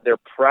job. They're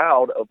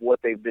proud of what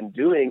they've been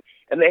doing,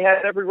 and they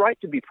have every right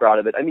to be proud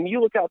of it. I mean, you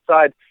look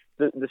outside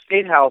the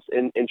State House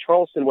in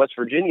Charleston, West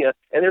Virginia,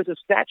 and there's a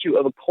statue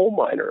of a coal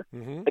miner.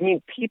 Mm-hmm. I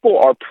mean, people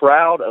are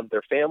proud of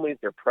their families.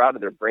 They're proud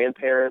of their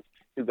grandparents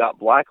who got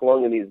black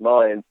lung in these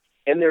mines,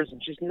 and there's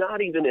just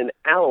not even an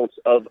ounce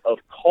of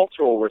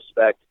cultural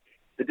respect.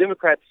 The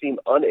Democrats seem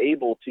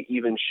unable to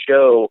even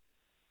show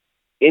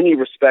any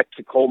respect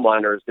to coal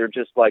miners. They're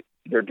just like,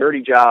 they're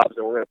dirty jobs,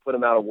 and we're going to put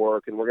them out of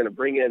work, and we're going to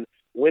bring in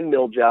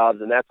windmill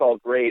jobs, and that's all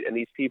great, and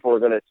these people are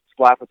going to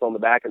slap us on the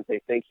back and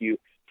say thank you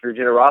for your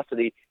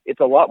generosity. It's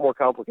a lot more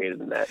complicated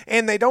than that.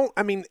 And they don't,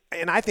 I mean,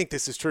 and I think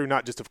this is true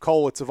not just of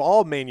coal, it's of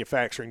all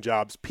manufacturing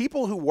jobs.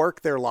 People who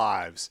work their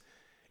lives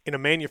in a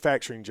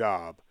manufacturing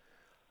job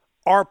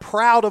are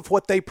proud of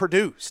what they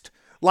produced.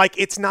 Like,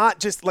 it's not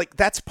just like,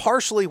 that's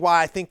partially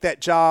why I think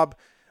that job,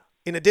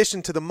 in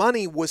addition to the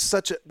money, was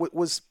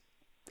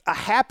a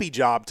happy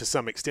job to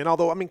some extent.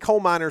 Although, I mean, coal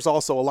miners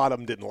also, a lot of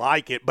them didn't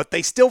like it, but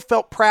they still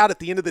felt proud at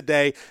the end of the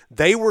day.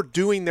 They were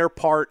doing their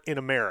part in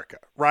America,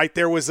 right?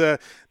 There's that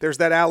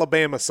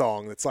Alabama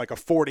song that's like I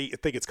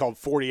think it's called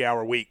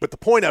 40-Hour Week. But the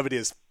point of it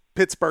is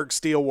Pittsburgh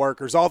steel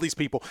workers, all these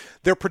people,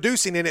 they're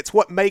producing, and it's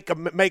what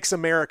makes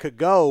America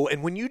go.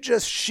 And when you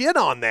just shit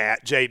on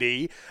that,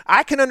 JD,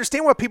 I can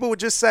understand why people would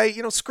just say,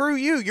 screw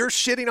you. You're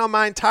shitting on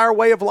my entire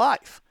way of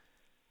life.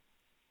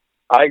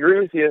 I agree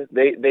with you.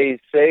 They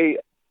say,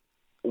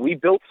 we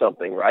built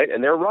something, right?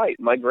 And they're right.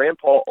 My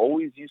grandpa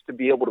always used to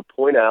be able to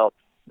point out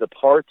the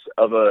parts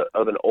of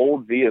an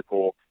old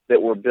vehicle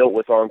that were built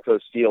with Armco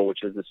Steel,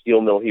 which is the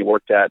steel mill he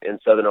worked at in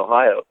Southern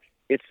Ohio.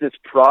 It's this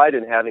pride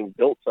in having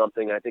built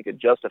something, I think a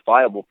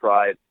justifiable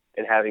pride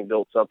in having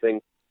built something,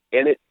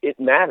 and it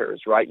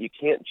matters, right? You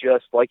can't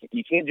just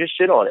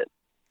shit on it.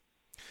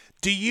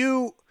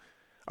 You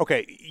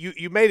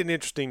made an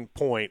interesting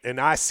point, and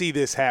I see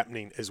this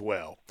happening as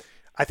well.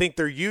 I think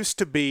there used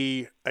to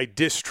be a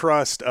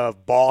distrust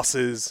of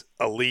bosses,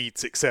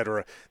 elites,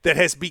 etc., that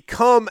has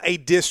become a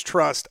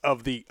distrust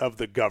of the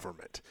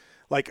government.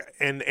 Like,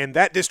 and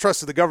that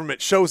distrust of the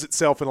government shows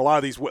itself in a lot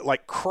of these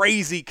like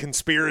crazy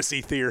conspiracy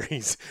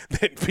theories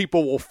that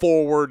people will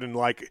forward, and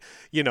like,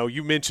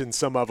 you mentioned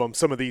some of them,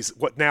 some of these,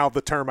 what now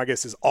the term I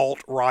guess is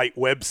alt-right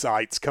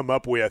websites come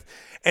up with,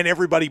 and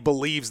everybody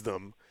believes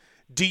them.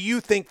 Do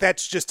you think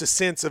that's just a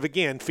sense of,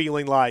 again,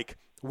 feeling like,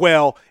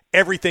 well,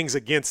 everything's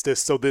against us,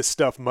 so this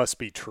stuff must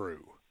be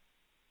true?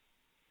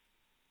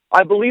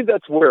 I believe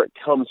that's where it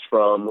comes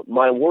from.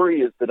 My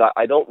worry is that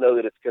I don't know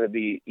that it's going to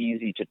be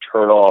easy to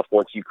turn off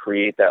once you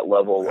create that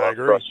level of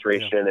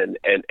frustration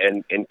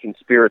and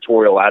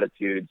conspiratorial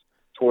attitudes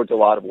towards a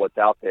lot of what's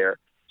out there.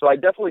 So I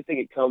definitely think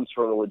it comes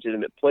from a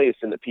legitimate place,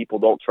 and that people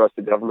don't trust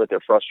the government. They're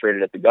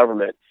frustrated at the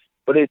government.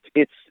 But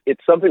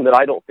it's something that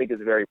I don't think is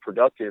very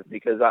productive,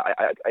 because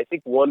I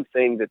think one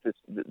thing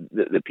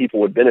that people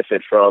would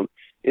benefit from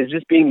is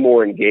just being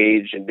more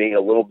engaged and being a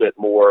little bit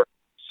more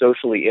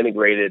socially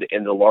integrated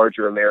in the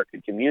larger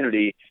American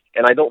community.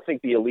 And I don't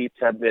think the elites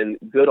have been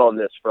good on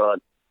this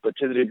front, but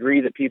to the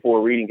degree that people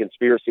are reading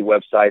conspiracy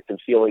websites and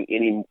feeling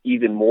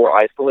even more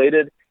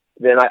isolated,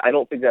 then I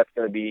don't think that's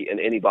going to be in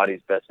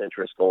anybody's best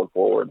interest going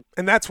forward.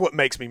 And that's what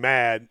makes me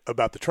mad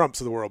about the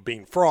Trumps of the world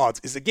being frauds,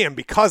 is, again,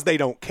 because they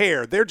don't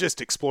care, they're just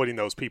exploiting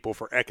those people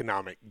for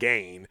economic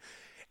gain.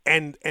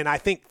 And I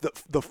think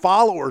the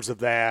followers of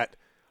that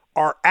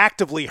are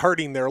actively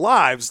hurting their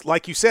lives,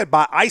 like you said,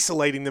 by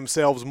isolating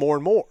themselves more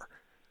and more.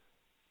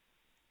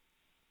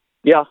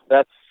 Yeah,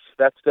 that's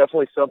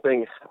definitely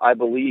something I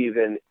believe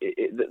in.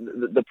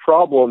 The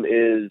problem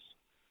is,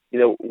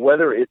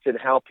 whether it's in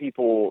how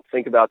people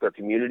think about their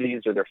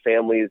communities or their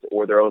families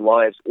or their own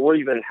lives, or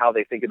even how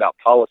they think about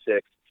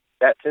politics,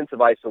 that sense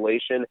of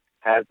isolation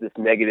has this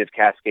negative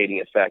cascading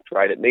effect,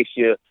 right? It makes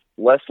you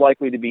less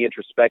likely to be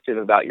introspective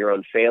about your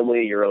own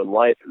family, your own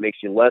life. It makes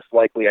you less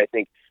likely, I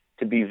think,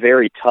 to be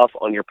very tough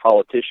on your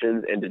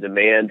politicians and to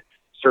demand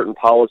certain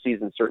policies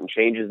and certain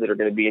changes that are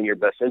going to be in your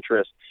best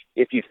interest.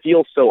 If you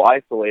feel so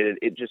isolated,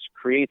 it just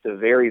creates a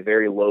very,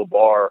 very low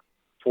bar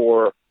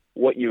for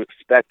what you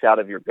expect out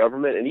of your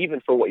government and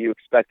even for what you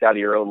expect out of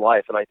your own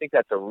life. And I think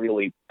that's a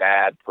really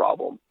bad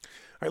problem. All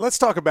right, let's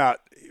talk about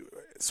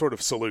sort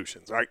of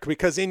solutions, right?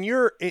 Because in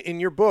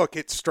your book,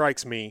 it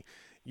strikes me,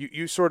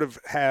 you sort of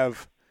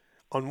have,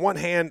 on one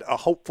hand, a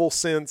hopeful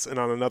sense, and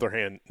on another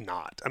hand,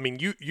 not. I mean,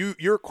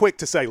 you're quick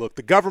to say, look,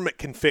 the government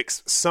can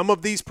fix some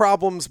of these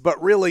problems,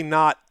 but really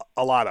not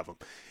a lot of them.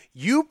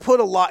 You put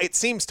a lot, it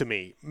seems to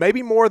me,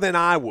 maybe more than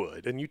I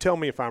would, and you tell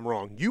me if I'm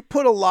wrong, you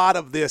put a lot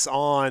of this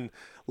on,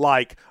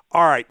 like,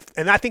 all right,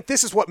 and I think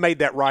this is what made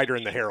that writer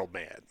in the Herald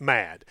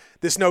mad.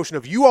 This notion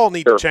of you all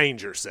need to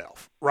change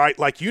yourself, right?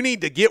 Like, you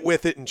need to get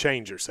with it and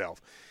change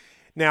yourself.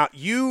 Now,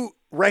 you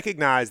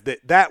recognize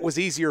that that was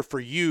easier for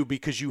you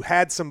because you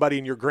had somebody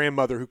in your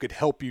grandmother who could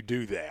help you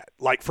do that.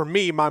 Like for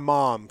me, my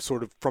mom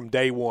sort of from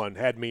day one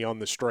had me on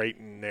the straight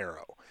and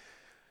narrow.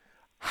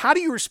 How do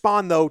you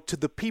respond, though, to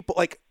the people?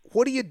 Like,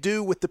 what do you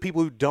do with the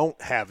people who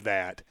don't have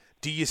that?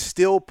 Do you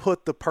still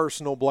put the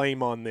personal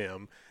blame on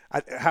them?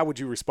 How would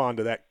you respond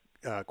to that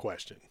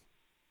question?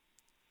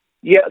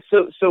 Yeah,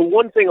 so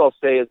one thing I'll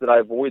say is that I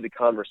avoid the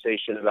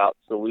conversation about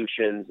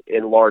solutions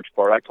in large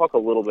part. I talk a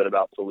little bit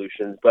about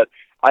solutions, but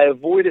I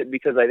avoid it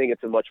because I think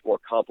it's a much more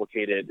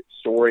complicated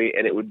story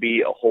and it would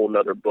be a whole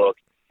nother book.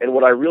 And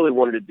what I really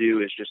wanted to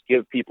do is just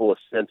give people a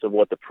sense of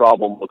what the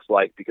problem looks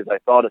like, because I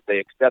thought if they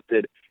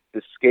accepted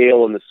the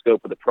scale and the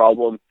scope of the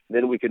problem,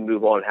 then we could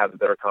move on and have a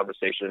better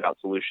conversation about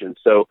solutions.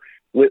 So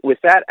with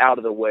that out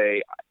of the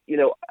way,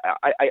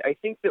 I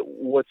think that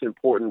what's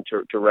important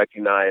to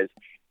recognize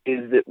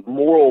is that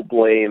moral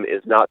blame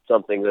is not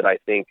something that I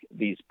think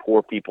these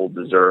poor people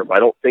deserve. I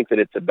don't think that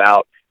it's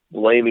about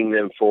blaming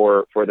them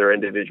for their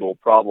individual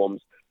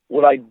problems.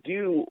 What I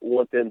do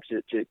want them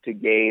to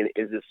gain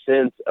is a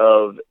sense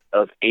of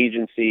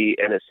agency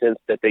and a sense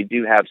that they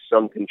do have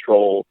some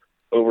control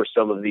over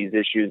some of these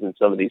issues and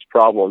some of these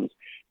problems.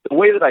 The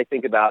way that I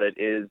think about it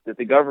is that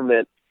the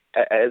government,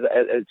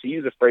 as to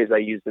use a phrase I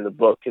used in the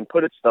book, can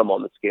put its thumb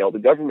on the scale. The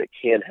government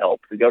can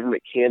help. The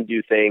government can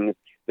do things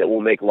that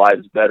will make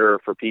lives better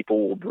for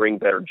people, will bring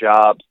better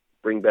jobs,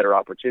 bring better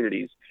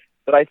opportunities.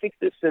 But I think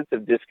this sense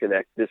of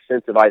disconnect, this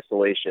sense of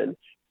isolation,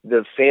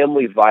 the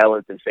family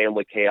violence and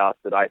family chaos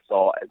that I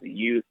saw as a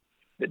youth,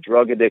 the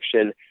drug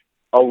addiction,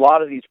 a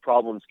lot of these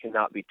problems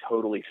cannot be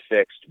totally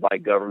fixed by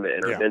government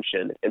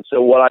intervention. Yeah. And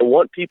so what I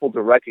want people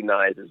to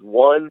recognize is,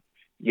 one,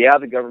 yeah,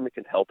 the government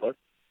can help us,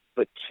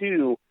 but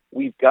two,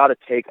 we've got to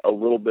take a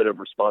little bit of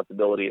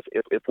responsibility.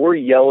 If we're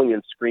yelling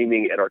and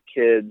screaming at our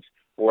kids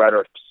or at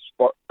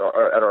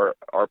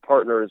our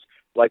partners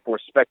like we're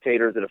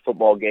spectators at a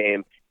football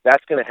game,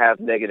 that's going to have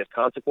negative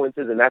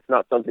consequences, and that's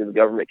not something the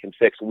government can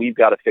fix. We've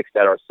got to fix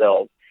that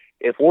ourselves.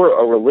 If we're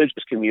a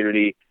religious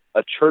community,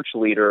 a church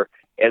leader,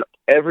 and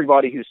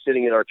everybody who's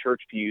sitting in our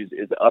church pews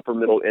is an upper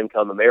middle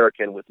income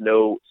American with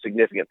no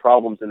significant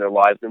problems in their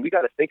lives, then we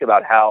got to think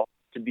about how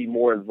to be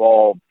more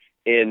involved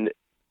in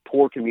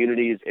poor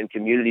communities and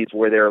communities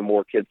where there are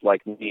more kids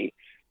like me.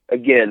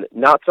 Again,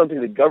 not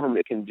something the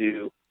government can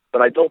do,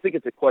 but I don't think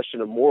it's a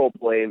question of moral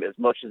blame as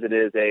much as it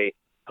is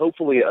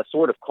hopefully a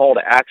sort of call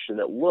to action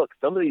that, look,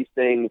 some of these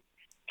things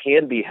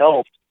can be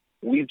helped.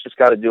 We've just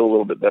got to do a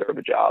little bit better of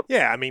a job.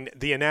 Yeah, I mean,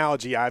 the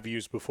analogy I've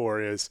used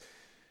before is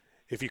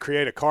if you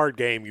create a card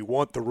game, you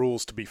want the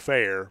rules to be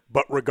fair,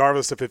 but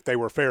regardless of if they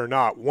were fair or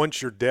not,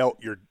 once you're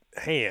dealt your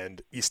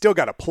hand, you still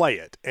got to play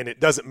it, and it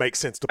doesn't make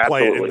sense to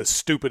play it in the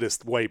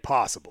stupidest way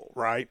possible,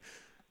 right?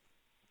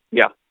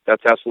 Yeah,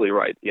 that's absolutely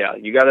right. Yeah,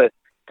 you got to,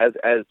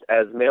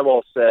 as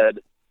Mamaw said,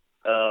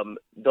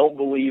 don't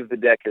believe the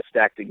deck is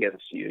stacked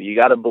against you. You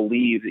got to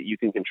believe that you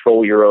can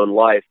control your own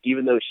life,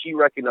 even though she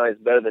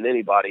recognized better than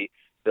anybody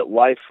that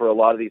life for a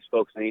lot of these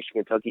folks in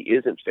Eastern Kentucky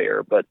isn't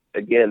fair. But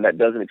again, that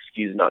doesn't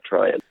excuse not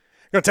trying.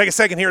 Going to take a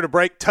second here to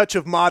break.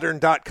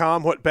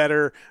 touchofmodern.com. What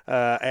better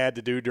ad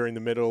to do during the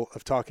middle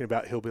of talking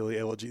about Hillbilly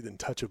Elegy than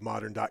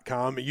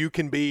touchofmodern.com? You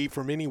can be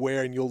from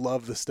anywhere, and you'll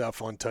love the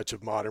stuff on Touch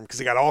of Modern because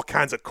they got all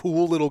kinds of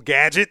cool little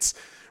gadgets,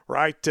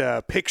 right?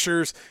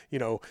 Pictures,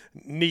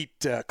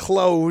 neat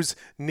clothes,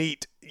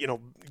 neat,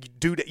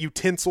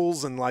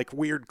 utensils and like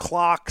weird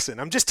clocks. And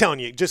I'm just telling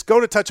you, just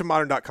go to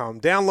touchofmodern.com,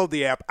 download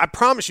the app. I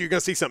promise you're going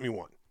to see something you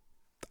want.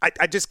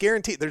 I just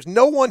guarantee it. There's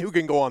no one who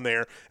can go on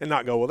there and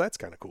not go, well, that's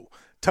kind of cool.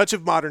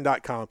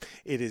 touchofmodern.com.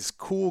 It is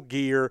cool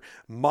gear,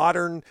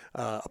 modern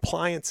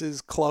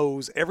appliances,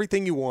 clothes,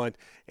 everything you want.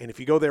 And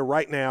if you go there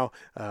right now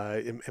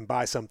and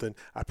buy something,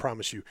 I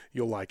promise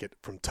you'll like it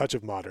from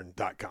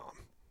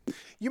touchofmodern.com.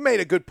 You made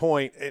a good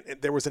point.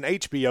 There was an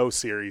HBO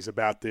series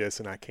about this,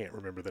 and I can't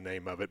remember the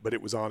name of it, but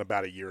it was on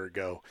about a year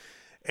ago.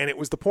 And it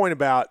was the point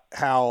about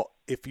how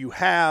if you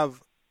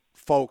have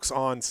folks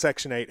on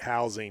Section 8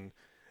 housing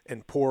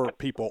and poor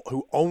people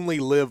who only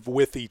live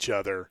with each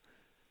other,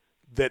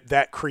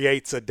 that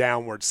creates a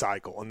downward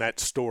cycle. And that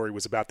story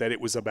was about that. It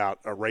was about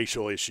a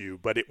racial issue,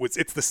 but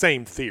it's the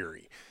same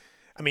theory.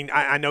 I mean,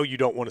 I know you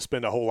don't want to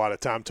spend a whole lot of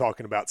time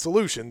talking about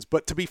solutions,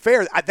 but to be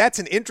fair, that's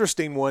an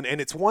interesting one, and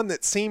it's one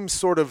that seems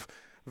sort of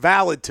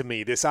valid to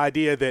me, this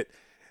idea that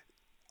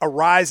a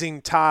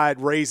rising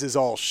tide raises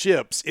all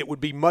ships. It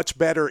would be much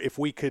better if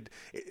we could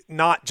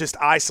not just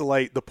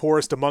isolate the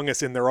poorest among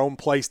us in their own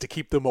place to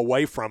keep them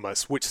away from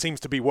us, which seems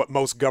to be what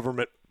most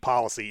government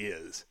policy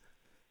is.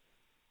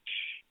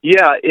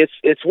 Yeah,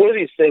 it's one of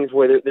these things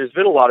where there's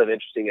been a lot of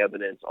interesting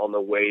evidence on the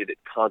way that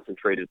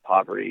concentrated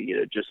poverty,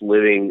 just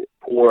living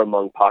poor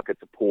among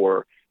pockets of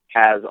poor,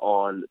 has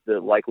on the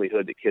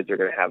likelihood that kids are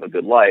going to have a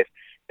good life.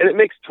 And it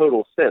makes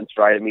total sense,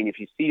 right? I mean, if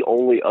you see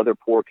only other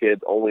poor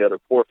kids, only other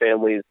poor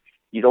families,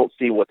 you don't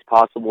see what's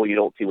possible, you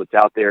don't see what's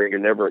out there, you're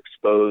never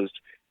exposed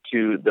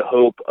to the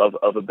hope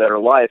of a better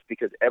life,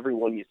 because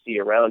everyone you see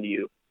around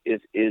you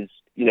is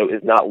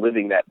not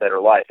living that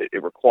better life.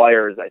 It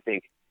requires, I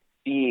think,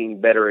 seeing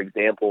better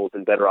examples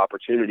and better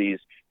opportunities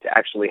to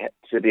actually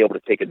to be able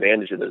to take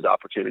advantage of those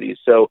opportunities.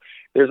 So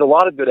there's a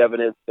lot of good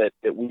evidence that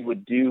we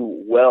would do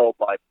well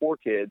by poor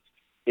kids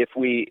if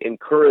we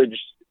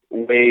encouraged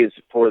ways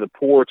for the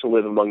poor to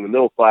live among the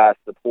middle class,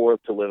 the poor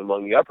to live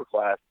among the upper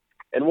class.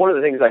 And one of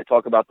the things I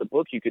talk about in the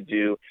book you could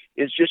do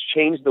is just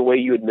change the way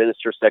you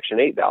administer Section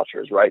 8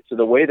 vouchers, right? So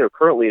the way they're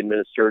currently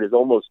administered is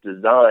almost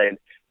designed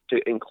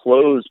to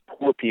enclose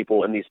poor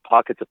people in these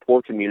pockets of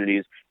poor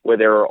communities where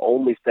there are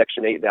only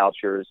Section 8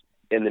 vouchers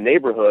in the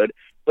neighborhood.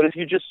 But if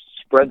you just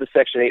spread the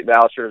Section 8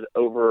 vouchers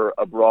over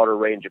a broader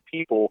range of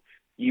people,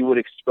 you would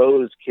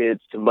expose kids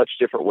to much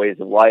different ways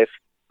of life,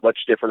 much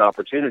different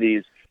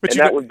opportunities, and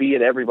that would be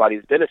in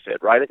everybody's benefit,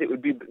 right? It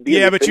would be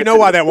yeah, but you know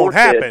why that won't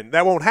happen?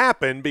 That won't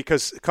happen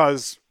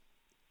because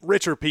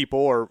richer people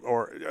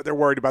or they're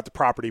worried about the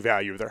property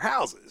value of their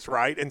houses,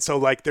 right? And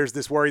so there's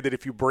this worry that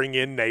if you bring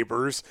in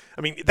neighbors,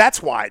 I mean,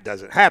 that's why it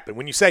doesn't happen.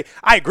 When you say,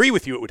 I agree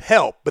with you, it would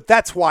help, but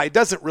that's why it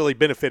doesn't really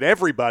benefit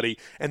everybody,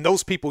 and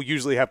those people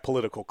usually have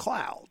political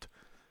clout.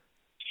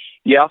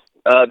 Yeah,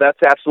 that's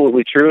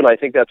absolutely true, and I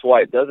think that's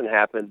why it doesn't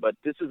happen. But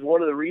this is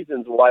one of the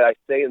reasons why I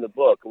say in the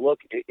book, look,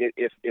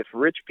 if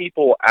rich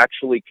people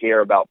actually care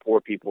about poor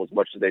people as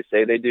much as they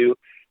say they do,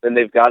 then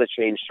they've got to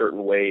change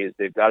certain ways.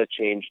 They've got to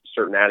change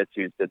certain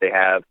attitudes that they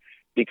have.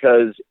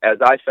 Because as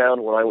I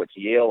found when I went to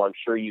Yale, I'm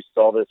sure you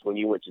saw this when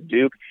you went to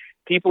Duke,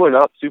 people are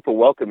not super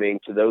welcoming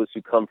to those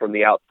who come from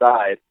the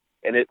outside,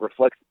 and it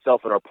reflects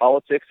itself in our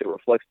politics. It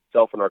reflects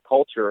itself in our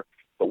culture.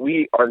 But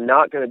we are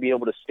not going to be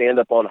able to stand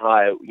up on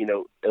high.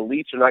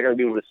 Elites are not going to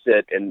be able to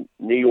sit in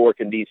New York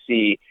and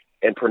D.C.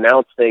 and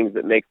pronounce things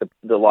that make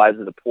the lives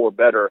of the poor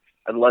better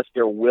unless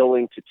they're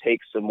willing to take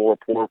some more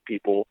poor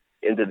people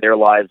into their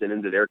lives and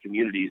into their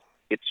communities.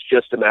 It's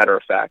just a matter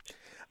of fact.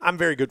 I'm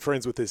very good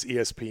friends with this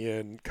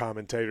ESPN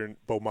commentator,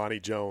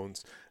 Bomani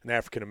Jones, an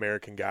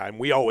African-American guy, and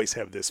we always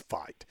have this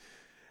fight.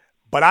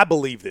 But I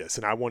believe this,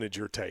 and I wanted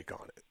your take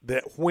on it,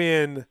 that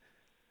when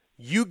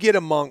you get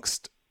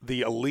amongst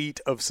the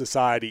elite of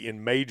society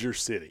in major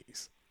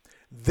cities,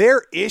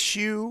 their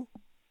issue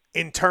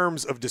in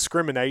terms of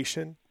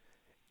discrimination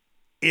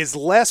is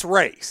less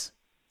race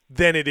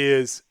than it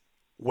is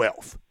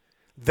wealth.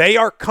 They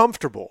are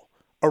comfortable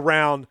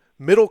around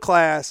middle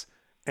class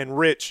and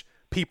rich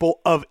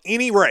people of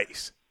any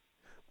race,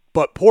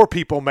 but poor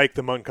people make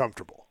them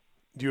uncomfortable.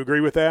 Do you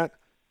agree with that?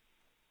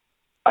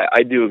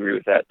 I do agree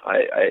with that.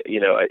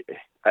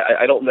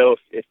 I don't know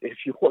if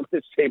you want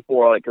to say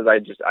more on it, because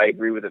I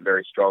agree with it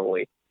very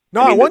strongly.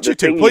 No, I want you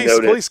to.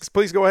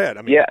 Please go ahead.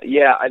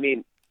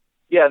 The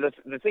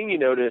thing you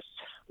notice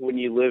when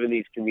you live in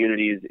these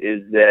communities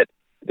is that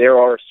there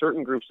are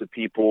certain groups of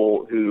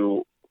people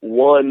who,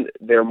 one,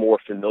 they're more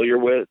familiar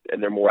with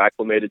and they're more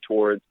acclimated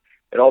towards,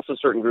 and also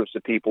certain groups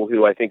of people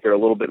who I think are a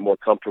little bit more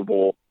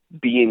comfortable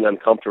being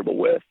uncomfortable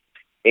with.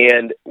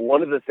 And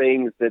one of the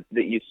things that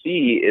you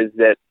see is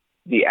that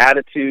the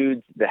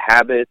attitudes, the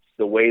habits,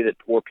 the way that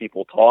poor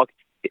people talk,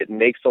 it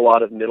makes a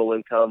lot of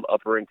middle-income,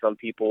 upper-income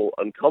people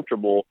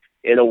uncomfortable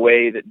in a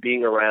way that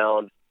being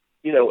around,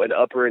 an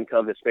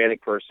upper-income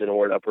Hispanic person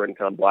or an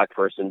upper-income Black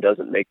person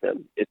doesn't make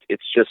them.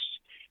 It's just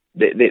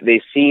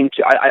they seem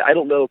to. I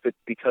don't know if it's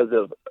because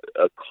of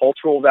a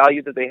cultural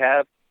value that they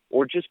have,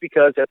 or just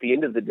because at the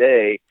end of the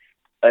day,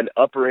 an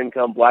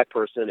upper-income Black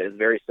person is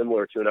very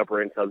similar to an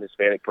upper-income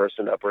Hispanic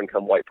person,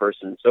 upper-income white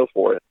person, and so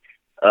forth.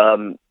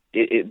 But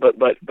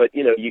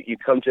you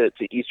come to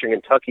Eastern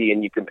Kentucky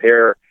and you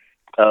compare.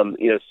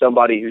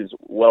 Somebody who's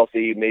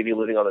wealthy, maybe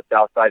living on the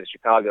south side of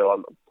Chicago. I'm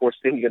of course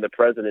thinking of the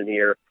president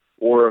here,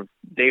 or of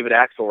David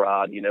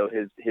Axelrod.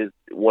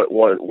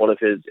 One of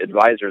his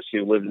advisors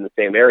who lived in the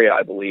same area,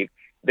 I believe.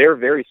 They're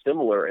very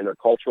similar in their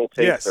cultural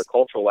tastes, yes, their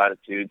cultural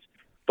attitudes.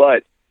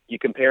 But you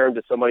compare them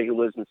to somebody who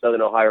lives in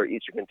Southern Ohio or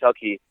Eastern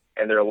Kentucky,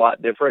 and they're a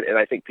lot different. And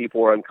I think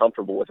people are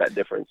uncomfortable with that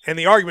difference. And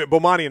the argument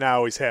Bomani and I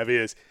always have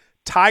is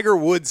Tiger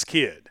Woods'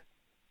 kid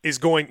is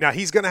going – now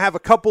he's going to have a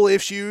couple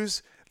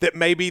issues that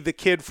maybe the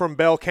kid from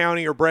Bell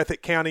County or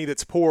Breathitt County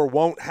that's poor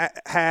won't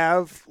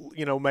have,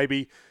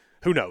 maybe,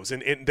 who knows.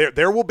 And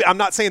there will be – I'm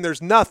not saying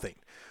there's nothing,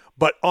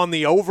 But on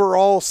the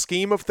overall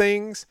scheme of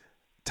things,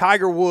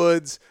 Tiger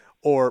Woods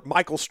or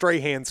Michael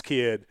Strahan's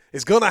kid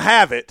is going to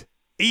have it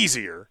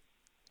easier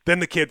than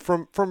the kid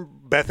from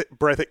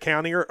Breathitt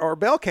County or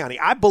Bell County.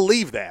 I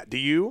believe that. Do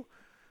you?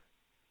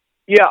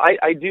 Yeah,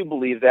 I do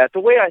believe that.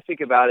 The way I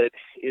think about it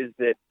is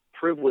that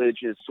privilege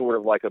is sort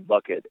of like a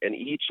bucket, and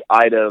each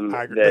item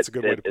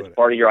that is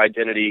part of your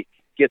identity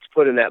gets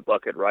put in that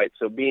bucket, right?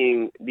 So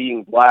being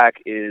black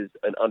is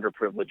an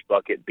underprivileged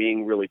bucket.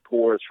 Being really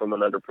poor is from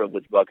an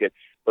underprivileged bucket.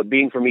 But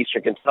being from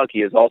Eastern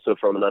Kentucky is also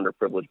from an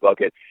underprivileged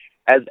bucket.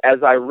 As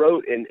I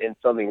wrote in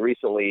something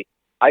recently,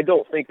 I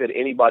don't think that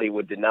anybody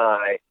would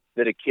deny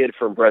that a kid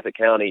from Breathitt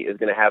County is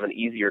going to have an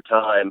easier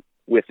time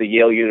with the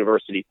Yale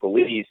University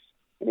police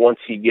once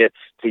he gets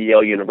to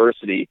Yale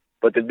University.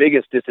 But the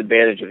biggest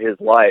disadvantage of his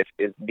life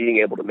is being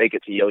able to make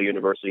it to Yale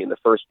University in the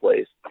first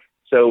place.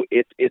 So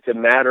it's a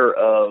matter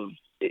of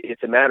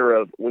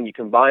when you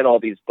combine all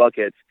these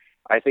buckets,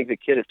 I think the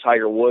kid of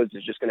Tiger Woods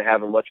is just going to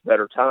have a much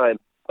better time.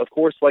 Of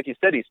course, like you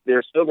said,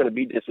 there's still going to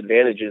be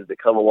disadvantages that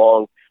come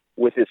along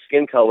with his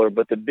skin color,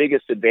 but the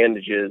biggest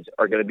advantages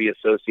are going to be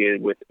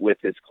associated with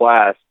his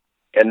class.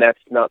 And that's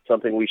not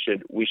something we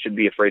should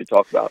be afraid to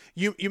talk about.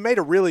 You made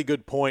a really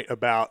good point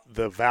about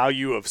the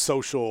value of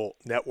social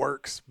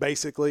networks,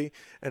 basically,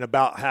 and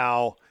about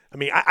how,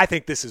 I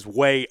think this is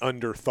way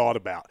underthought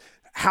about,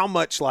 how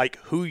much like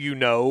who you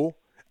know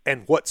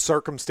and what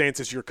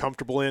circumstances you're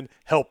comfortable in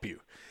help you.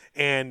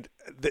 And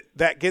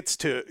that gets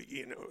to,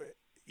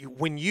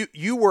 when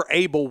you were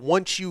able,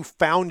 once you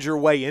found your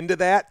way into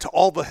that, to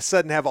all of a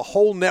sudden have a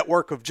whole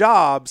network of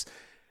jobs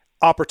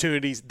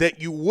opportunities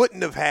that you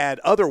wouldn't have had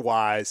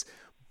otherwise.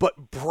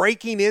 But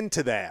breaking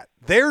into that,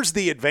 there's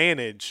the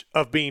advantage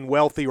of being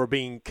wealthy or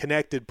being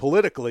connected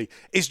politically,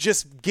 is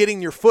just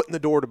getting your foot in the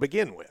door to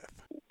begin with.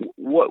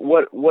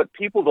 What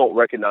people don't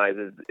recognize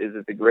is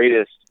that the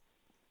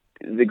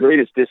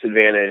greatest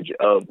disadvantage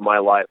of my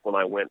life when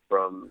I went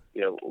from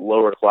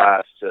lower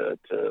class to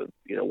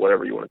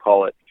whatever you want to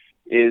call it,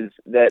 is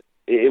that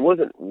it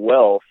wasn't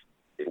wealth.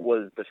 It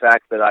was the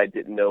fact that I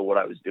didn't know what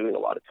I was doing a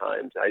lot of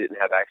times. I didn't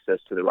have access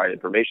to the right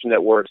information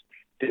networks,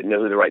 didn't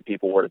know who the right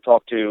people were to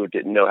talk to,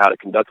 didn't know how to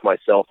conduct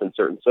myself in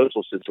certain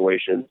social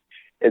situations.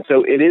 And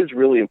so it is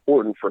really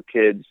important for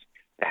kids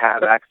to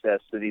have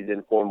access to these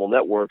informal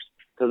networks,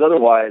 because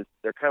otherwise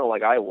they're kind of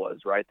like I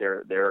was, right?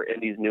 They're in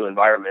these new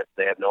environments.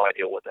 They have no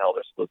idea what the hell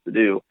they're supposed to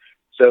do.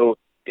 So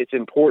it's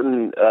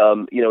important,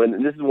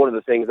 and this is one of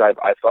the things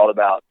I've thought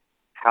about,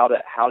 how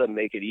to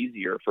make it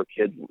easier for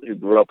kids who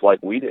grew up like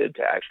we did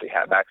to actually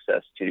have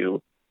access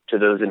to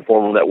those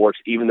informal networks,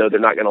 even though they're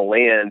not going to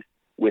land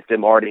with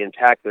them already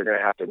intact. They're going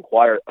to have to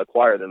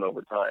acquire them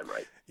over time,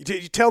 right?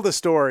 You tell the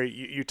story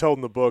you told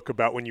in the book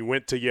about when you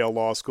went to Yale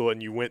Law School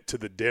and you went to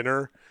the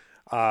dinner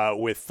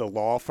with the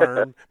law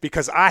firm,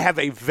 because I have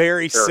a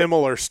very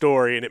similar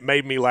story and it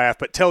made me laugh,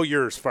 but tell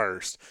yours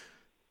first.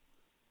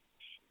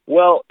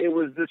 Well, it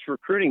was this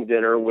recruiting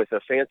dinner with a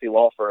fancy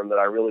law firm that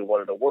I really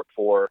wanted to work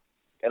for.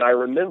 And I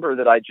remember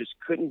that I just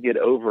couldn't get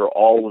over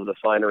all of the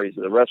fineries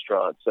of the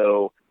restaurant.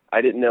 So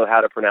I didn't know how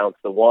to pronounce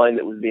the wine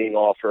that was being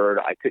offered.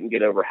 I couldn't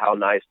get over how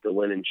nice the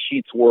linen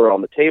sheets were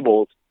on the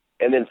tables.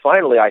 And then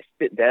finally I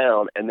sit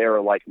down and there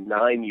are like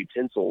 9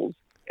 utensils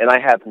and I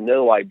have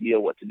no idea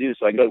what to do.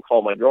 So I go and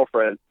call my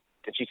girlfriend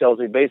and she tells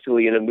me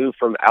basically, move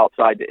from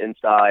outside to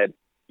inside,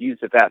 use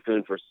the fat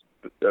spoon for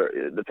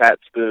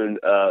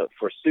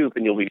soup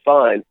and you'll be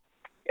fine.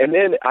 And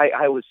then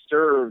I was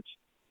served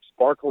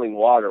sparkling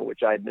water,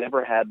 which I'd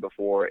never had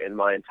before in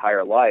my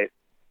entire life.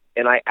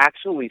 And I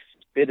actually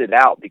spit it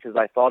out because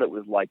I thought it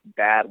was like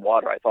bad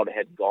water. I thought it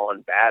had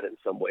gone bad in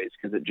some ways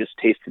because it just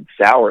tasted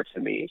sour to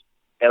me.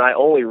 And I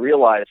only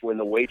realized when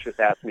the waitress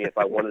asked me if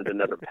I wanted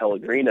another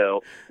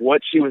Pellegrino,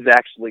 what she was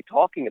actually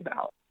talking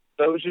about.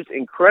 So it was just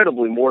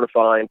incredibly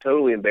mortifying,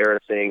 totally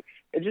embarrassing.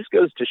 It just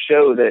goes to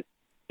show that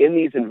in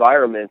these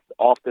environments,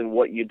 often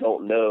what you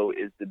don't know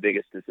is the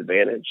biggest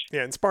disadvantage.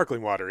 Yeah, and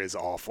sparkling water is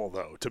awful,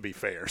 though, to be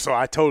fair. So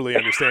I totally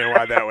understand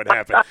why that would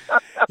happen.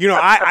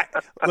 I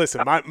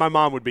listen, my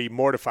mom would be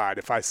mortified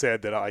if I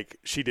said that, like,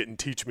 she didn't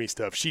teach me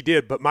stuff. She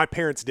did, but my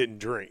parents didn't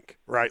drink,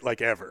 right, like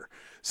ever.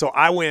 So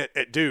I went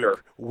at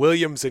Duke,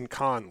 Williams and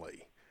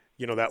Conley,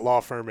 that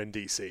law firm in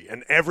D.C.,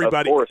 and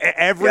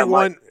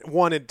everyone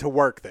wanted to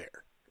work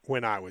there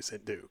when I was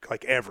at Duke,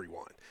 like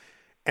everyone.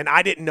 And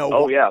I didn't know.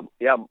 Oh, yeah.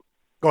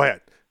 Go ahead.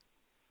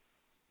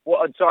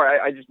 Well, I'm sorry.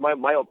 My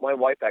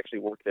wife actually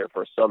worked there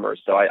for a summer,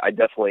 so I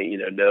definitely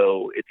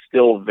know it's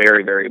still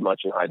very, very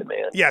much in high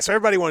demand. Yeah, so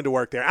everybody wanted to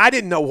work there. I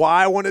didn't know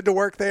why I wanted to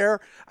work there.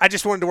 I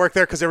just wanted to work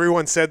there because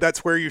everyone said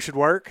that's where you should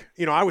work.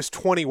 I was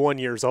 21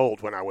 years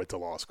old when I went to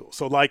law school,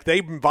 so like they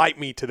invite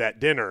me to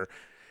that dinner,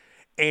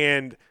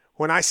 and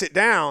when I sit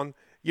down,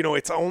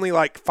 it's only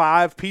like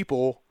 5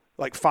 people,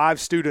 like 5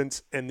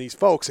 students and these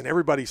folks, and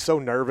everybody's so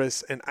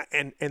nervous, and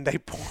they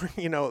pour,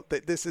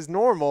 this is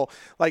normal.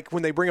 Like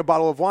when they bring a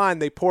bottle of wine,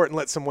 they pour it and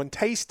let someone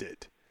taste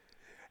it.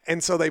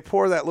 And so they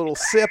pour that little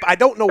sip. I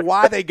don't know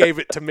why they gave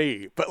it to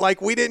me, but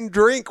like we didn't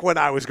drink when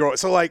I was growing.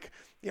 So like,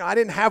 I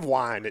didn't have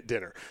wine at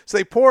dinner. So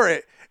they pour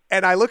it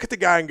and I look at the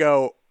guy and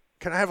go,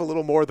 can I have a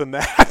little more than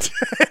that?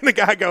 And the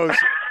guy goes,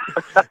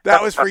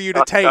 that was for you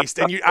to taste.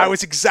 And I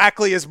was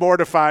exactly as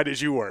mortified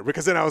as you were,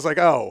 because then I was like,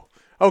 oh,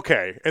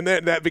 okay. And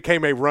then that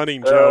became a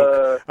running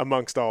joke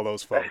amongst all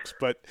those folks.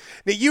 But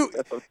now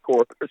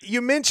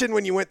you mentioned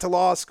when you went to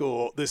law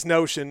school this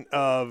notion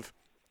of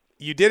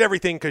you did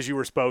everything because you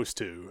were supposed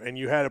to, and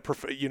you had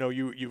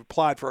you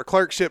applied for a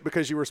clerkship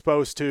because you were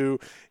supposed to,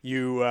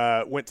 you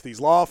went to these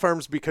law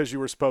firms because you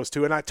were supposed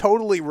to, and I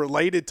totally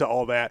related to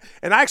all that.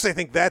 And I actually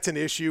think that's an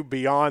issue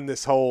beyond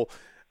this whole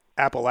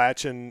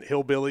Appalachian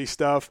hillbilly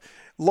stuff.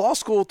 Law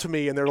school to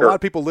me, and there are a lot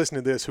of people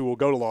listening to this who will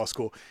go to law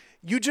school,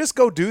 you just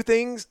go do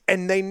things,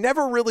 and they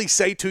never really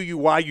say to you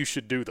why you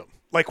should do them.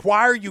 Like,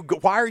 why are you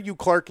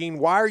clerking?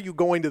 Why are you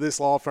going to this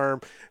law firm?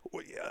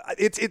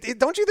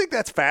 Don't you think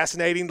that's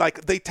fascinating?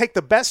 Like, they take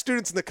the best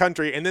students in the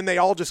country, and then they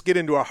all just get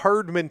into a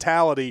herd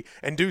mentality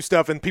and do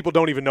stuff, and people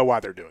don't even know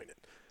why they're doing it.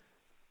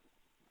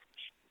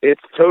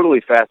 It's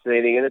totally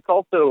fascinating, and it's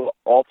also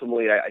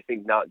ultimately, I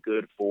think, not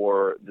good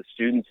for the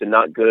students and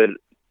not good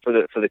for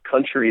the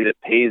country that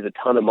pays a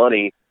ton of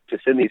money to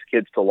send these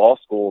kids to law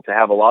school, to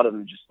have a lot of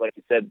them, just like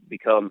you said,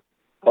 become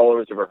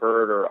followers of a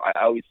herd. Or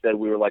I always said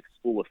we were like a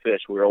school of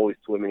fish. We were always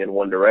swimming in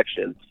one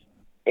direction.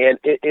 And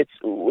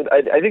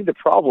I think the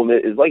problem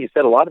is, like you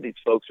said, a lot of these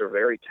folks are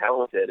very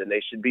talented, and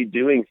they should be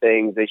doing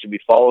things. They should be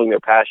following their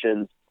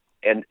passions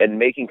and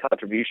making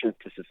contributions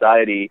to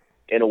society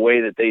in a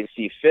way that they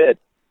see fit.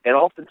 And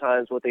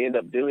oftentimes what they end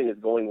up doing is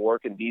going to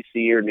work in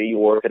D.C. or New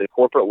York at a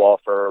corporate law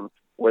firm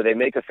where they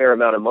make a fair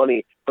amount of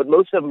money, but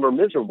most of them are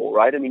miserable,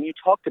 right? I mean, you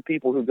talk to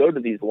people who go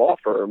to these law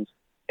firms,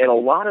 and a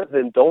lot of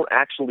them don't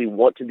actually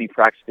want to be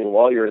practicing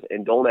lawyers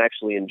and don't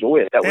actually enjoy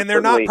it. And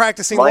they're not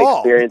practicing law.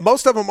 Experience.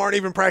 Most of them aren't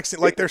even practicing,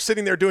 like they're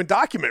sitting there doing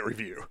document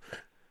review.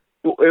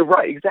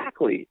 Right,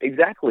 exactly.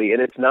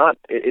 And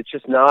it's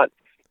just not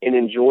an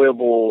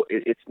enjoyable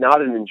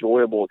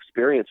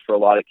experience for a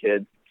lot of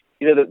kids.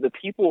 You know, the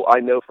people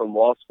I know from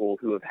law school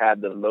who have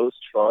had the most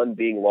fun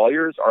being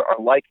lawyers are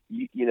like,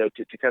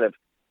 to kind of,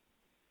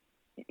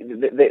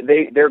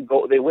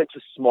 they went to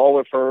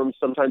smaller firms.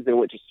 Sometimes they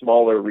went to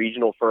smaller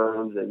regional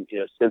firms in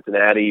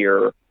Cincinnati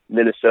or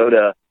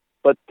Minnesota,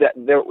 but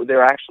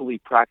they're actually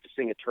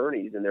practicing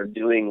attorneys and they're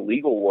doing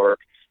legal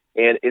work.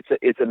 And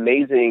it's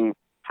amazing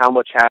how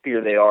much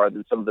happier they are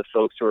than some of the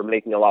folks who are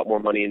making a lot more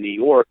money in New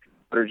York,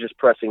 but are just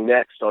pressing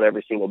next on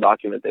every single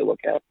document they look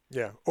at.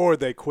 Yeah, or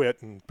they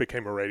quit and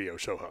became a radio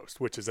show host,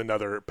 which is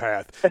another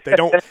path. They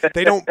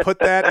don't put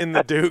that in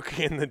the Duke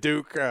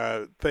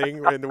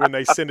thing when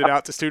they send it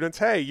out to students.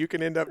 Hey, you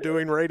can end up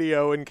doing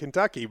radio in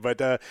Kentucky,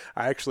 but I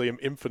actually am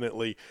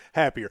infinitely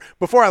happier.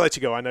 Before I let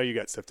you go, I know you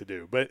got stuff to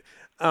do, but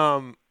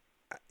I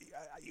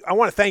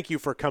want to thank you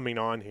for coming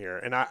on here,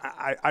 and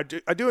I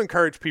do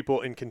encourage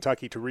people in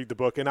Kentucky to read the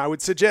book, and I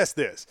would suggest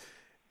this,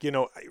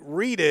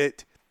 read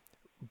it,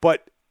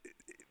 but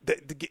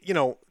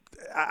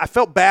I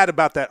felt bad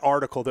about that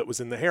article that was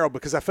in the Herald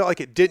because I felt like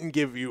it didn't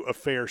give you a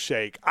fair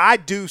shake. I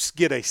do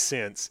get a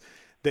sense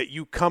that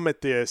you come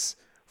at this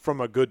from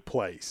a good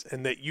place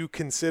and that you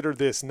consider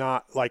this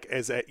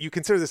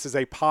as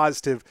a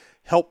positive,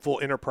 helpful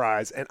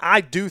enterprise. And I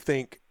do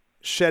think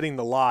shedding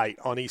the light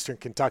on Eastern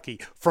Kentucky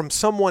from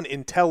someone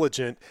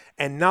intelligent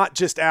and not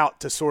just out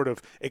to sort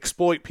of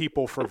exploit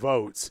people for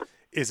votes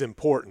is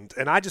important.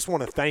 And I just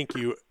want to thank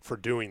you for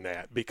doing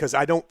that because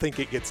I don't think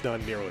it gets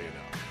done nearly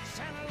enough.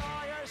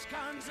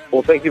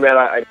 Well, thank you, Matt.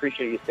 I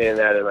appreciate you saying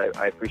that, and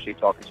I appreciate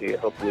talking to you.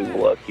 Hopefully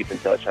we'll keep in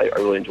touch. I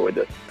really enjoyed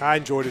this. I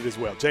enjoyed it as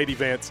well. J.D.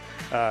 Vance,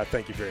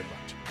 thank you very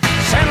much.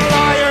 Send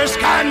lawyers,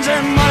 guns,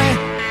 and money.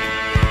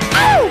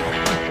 Oh!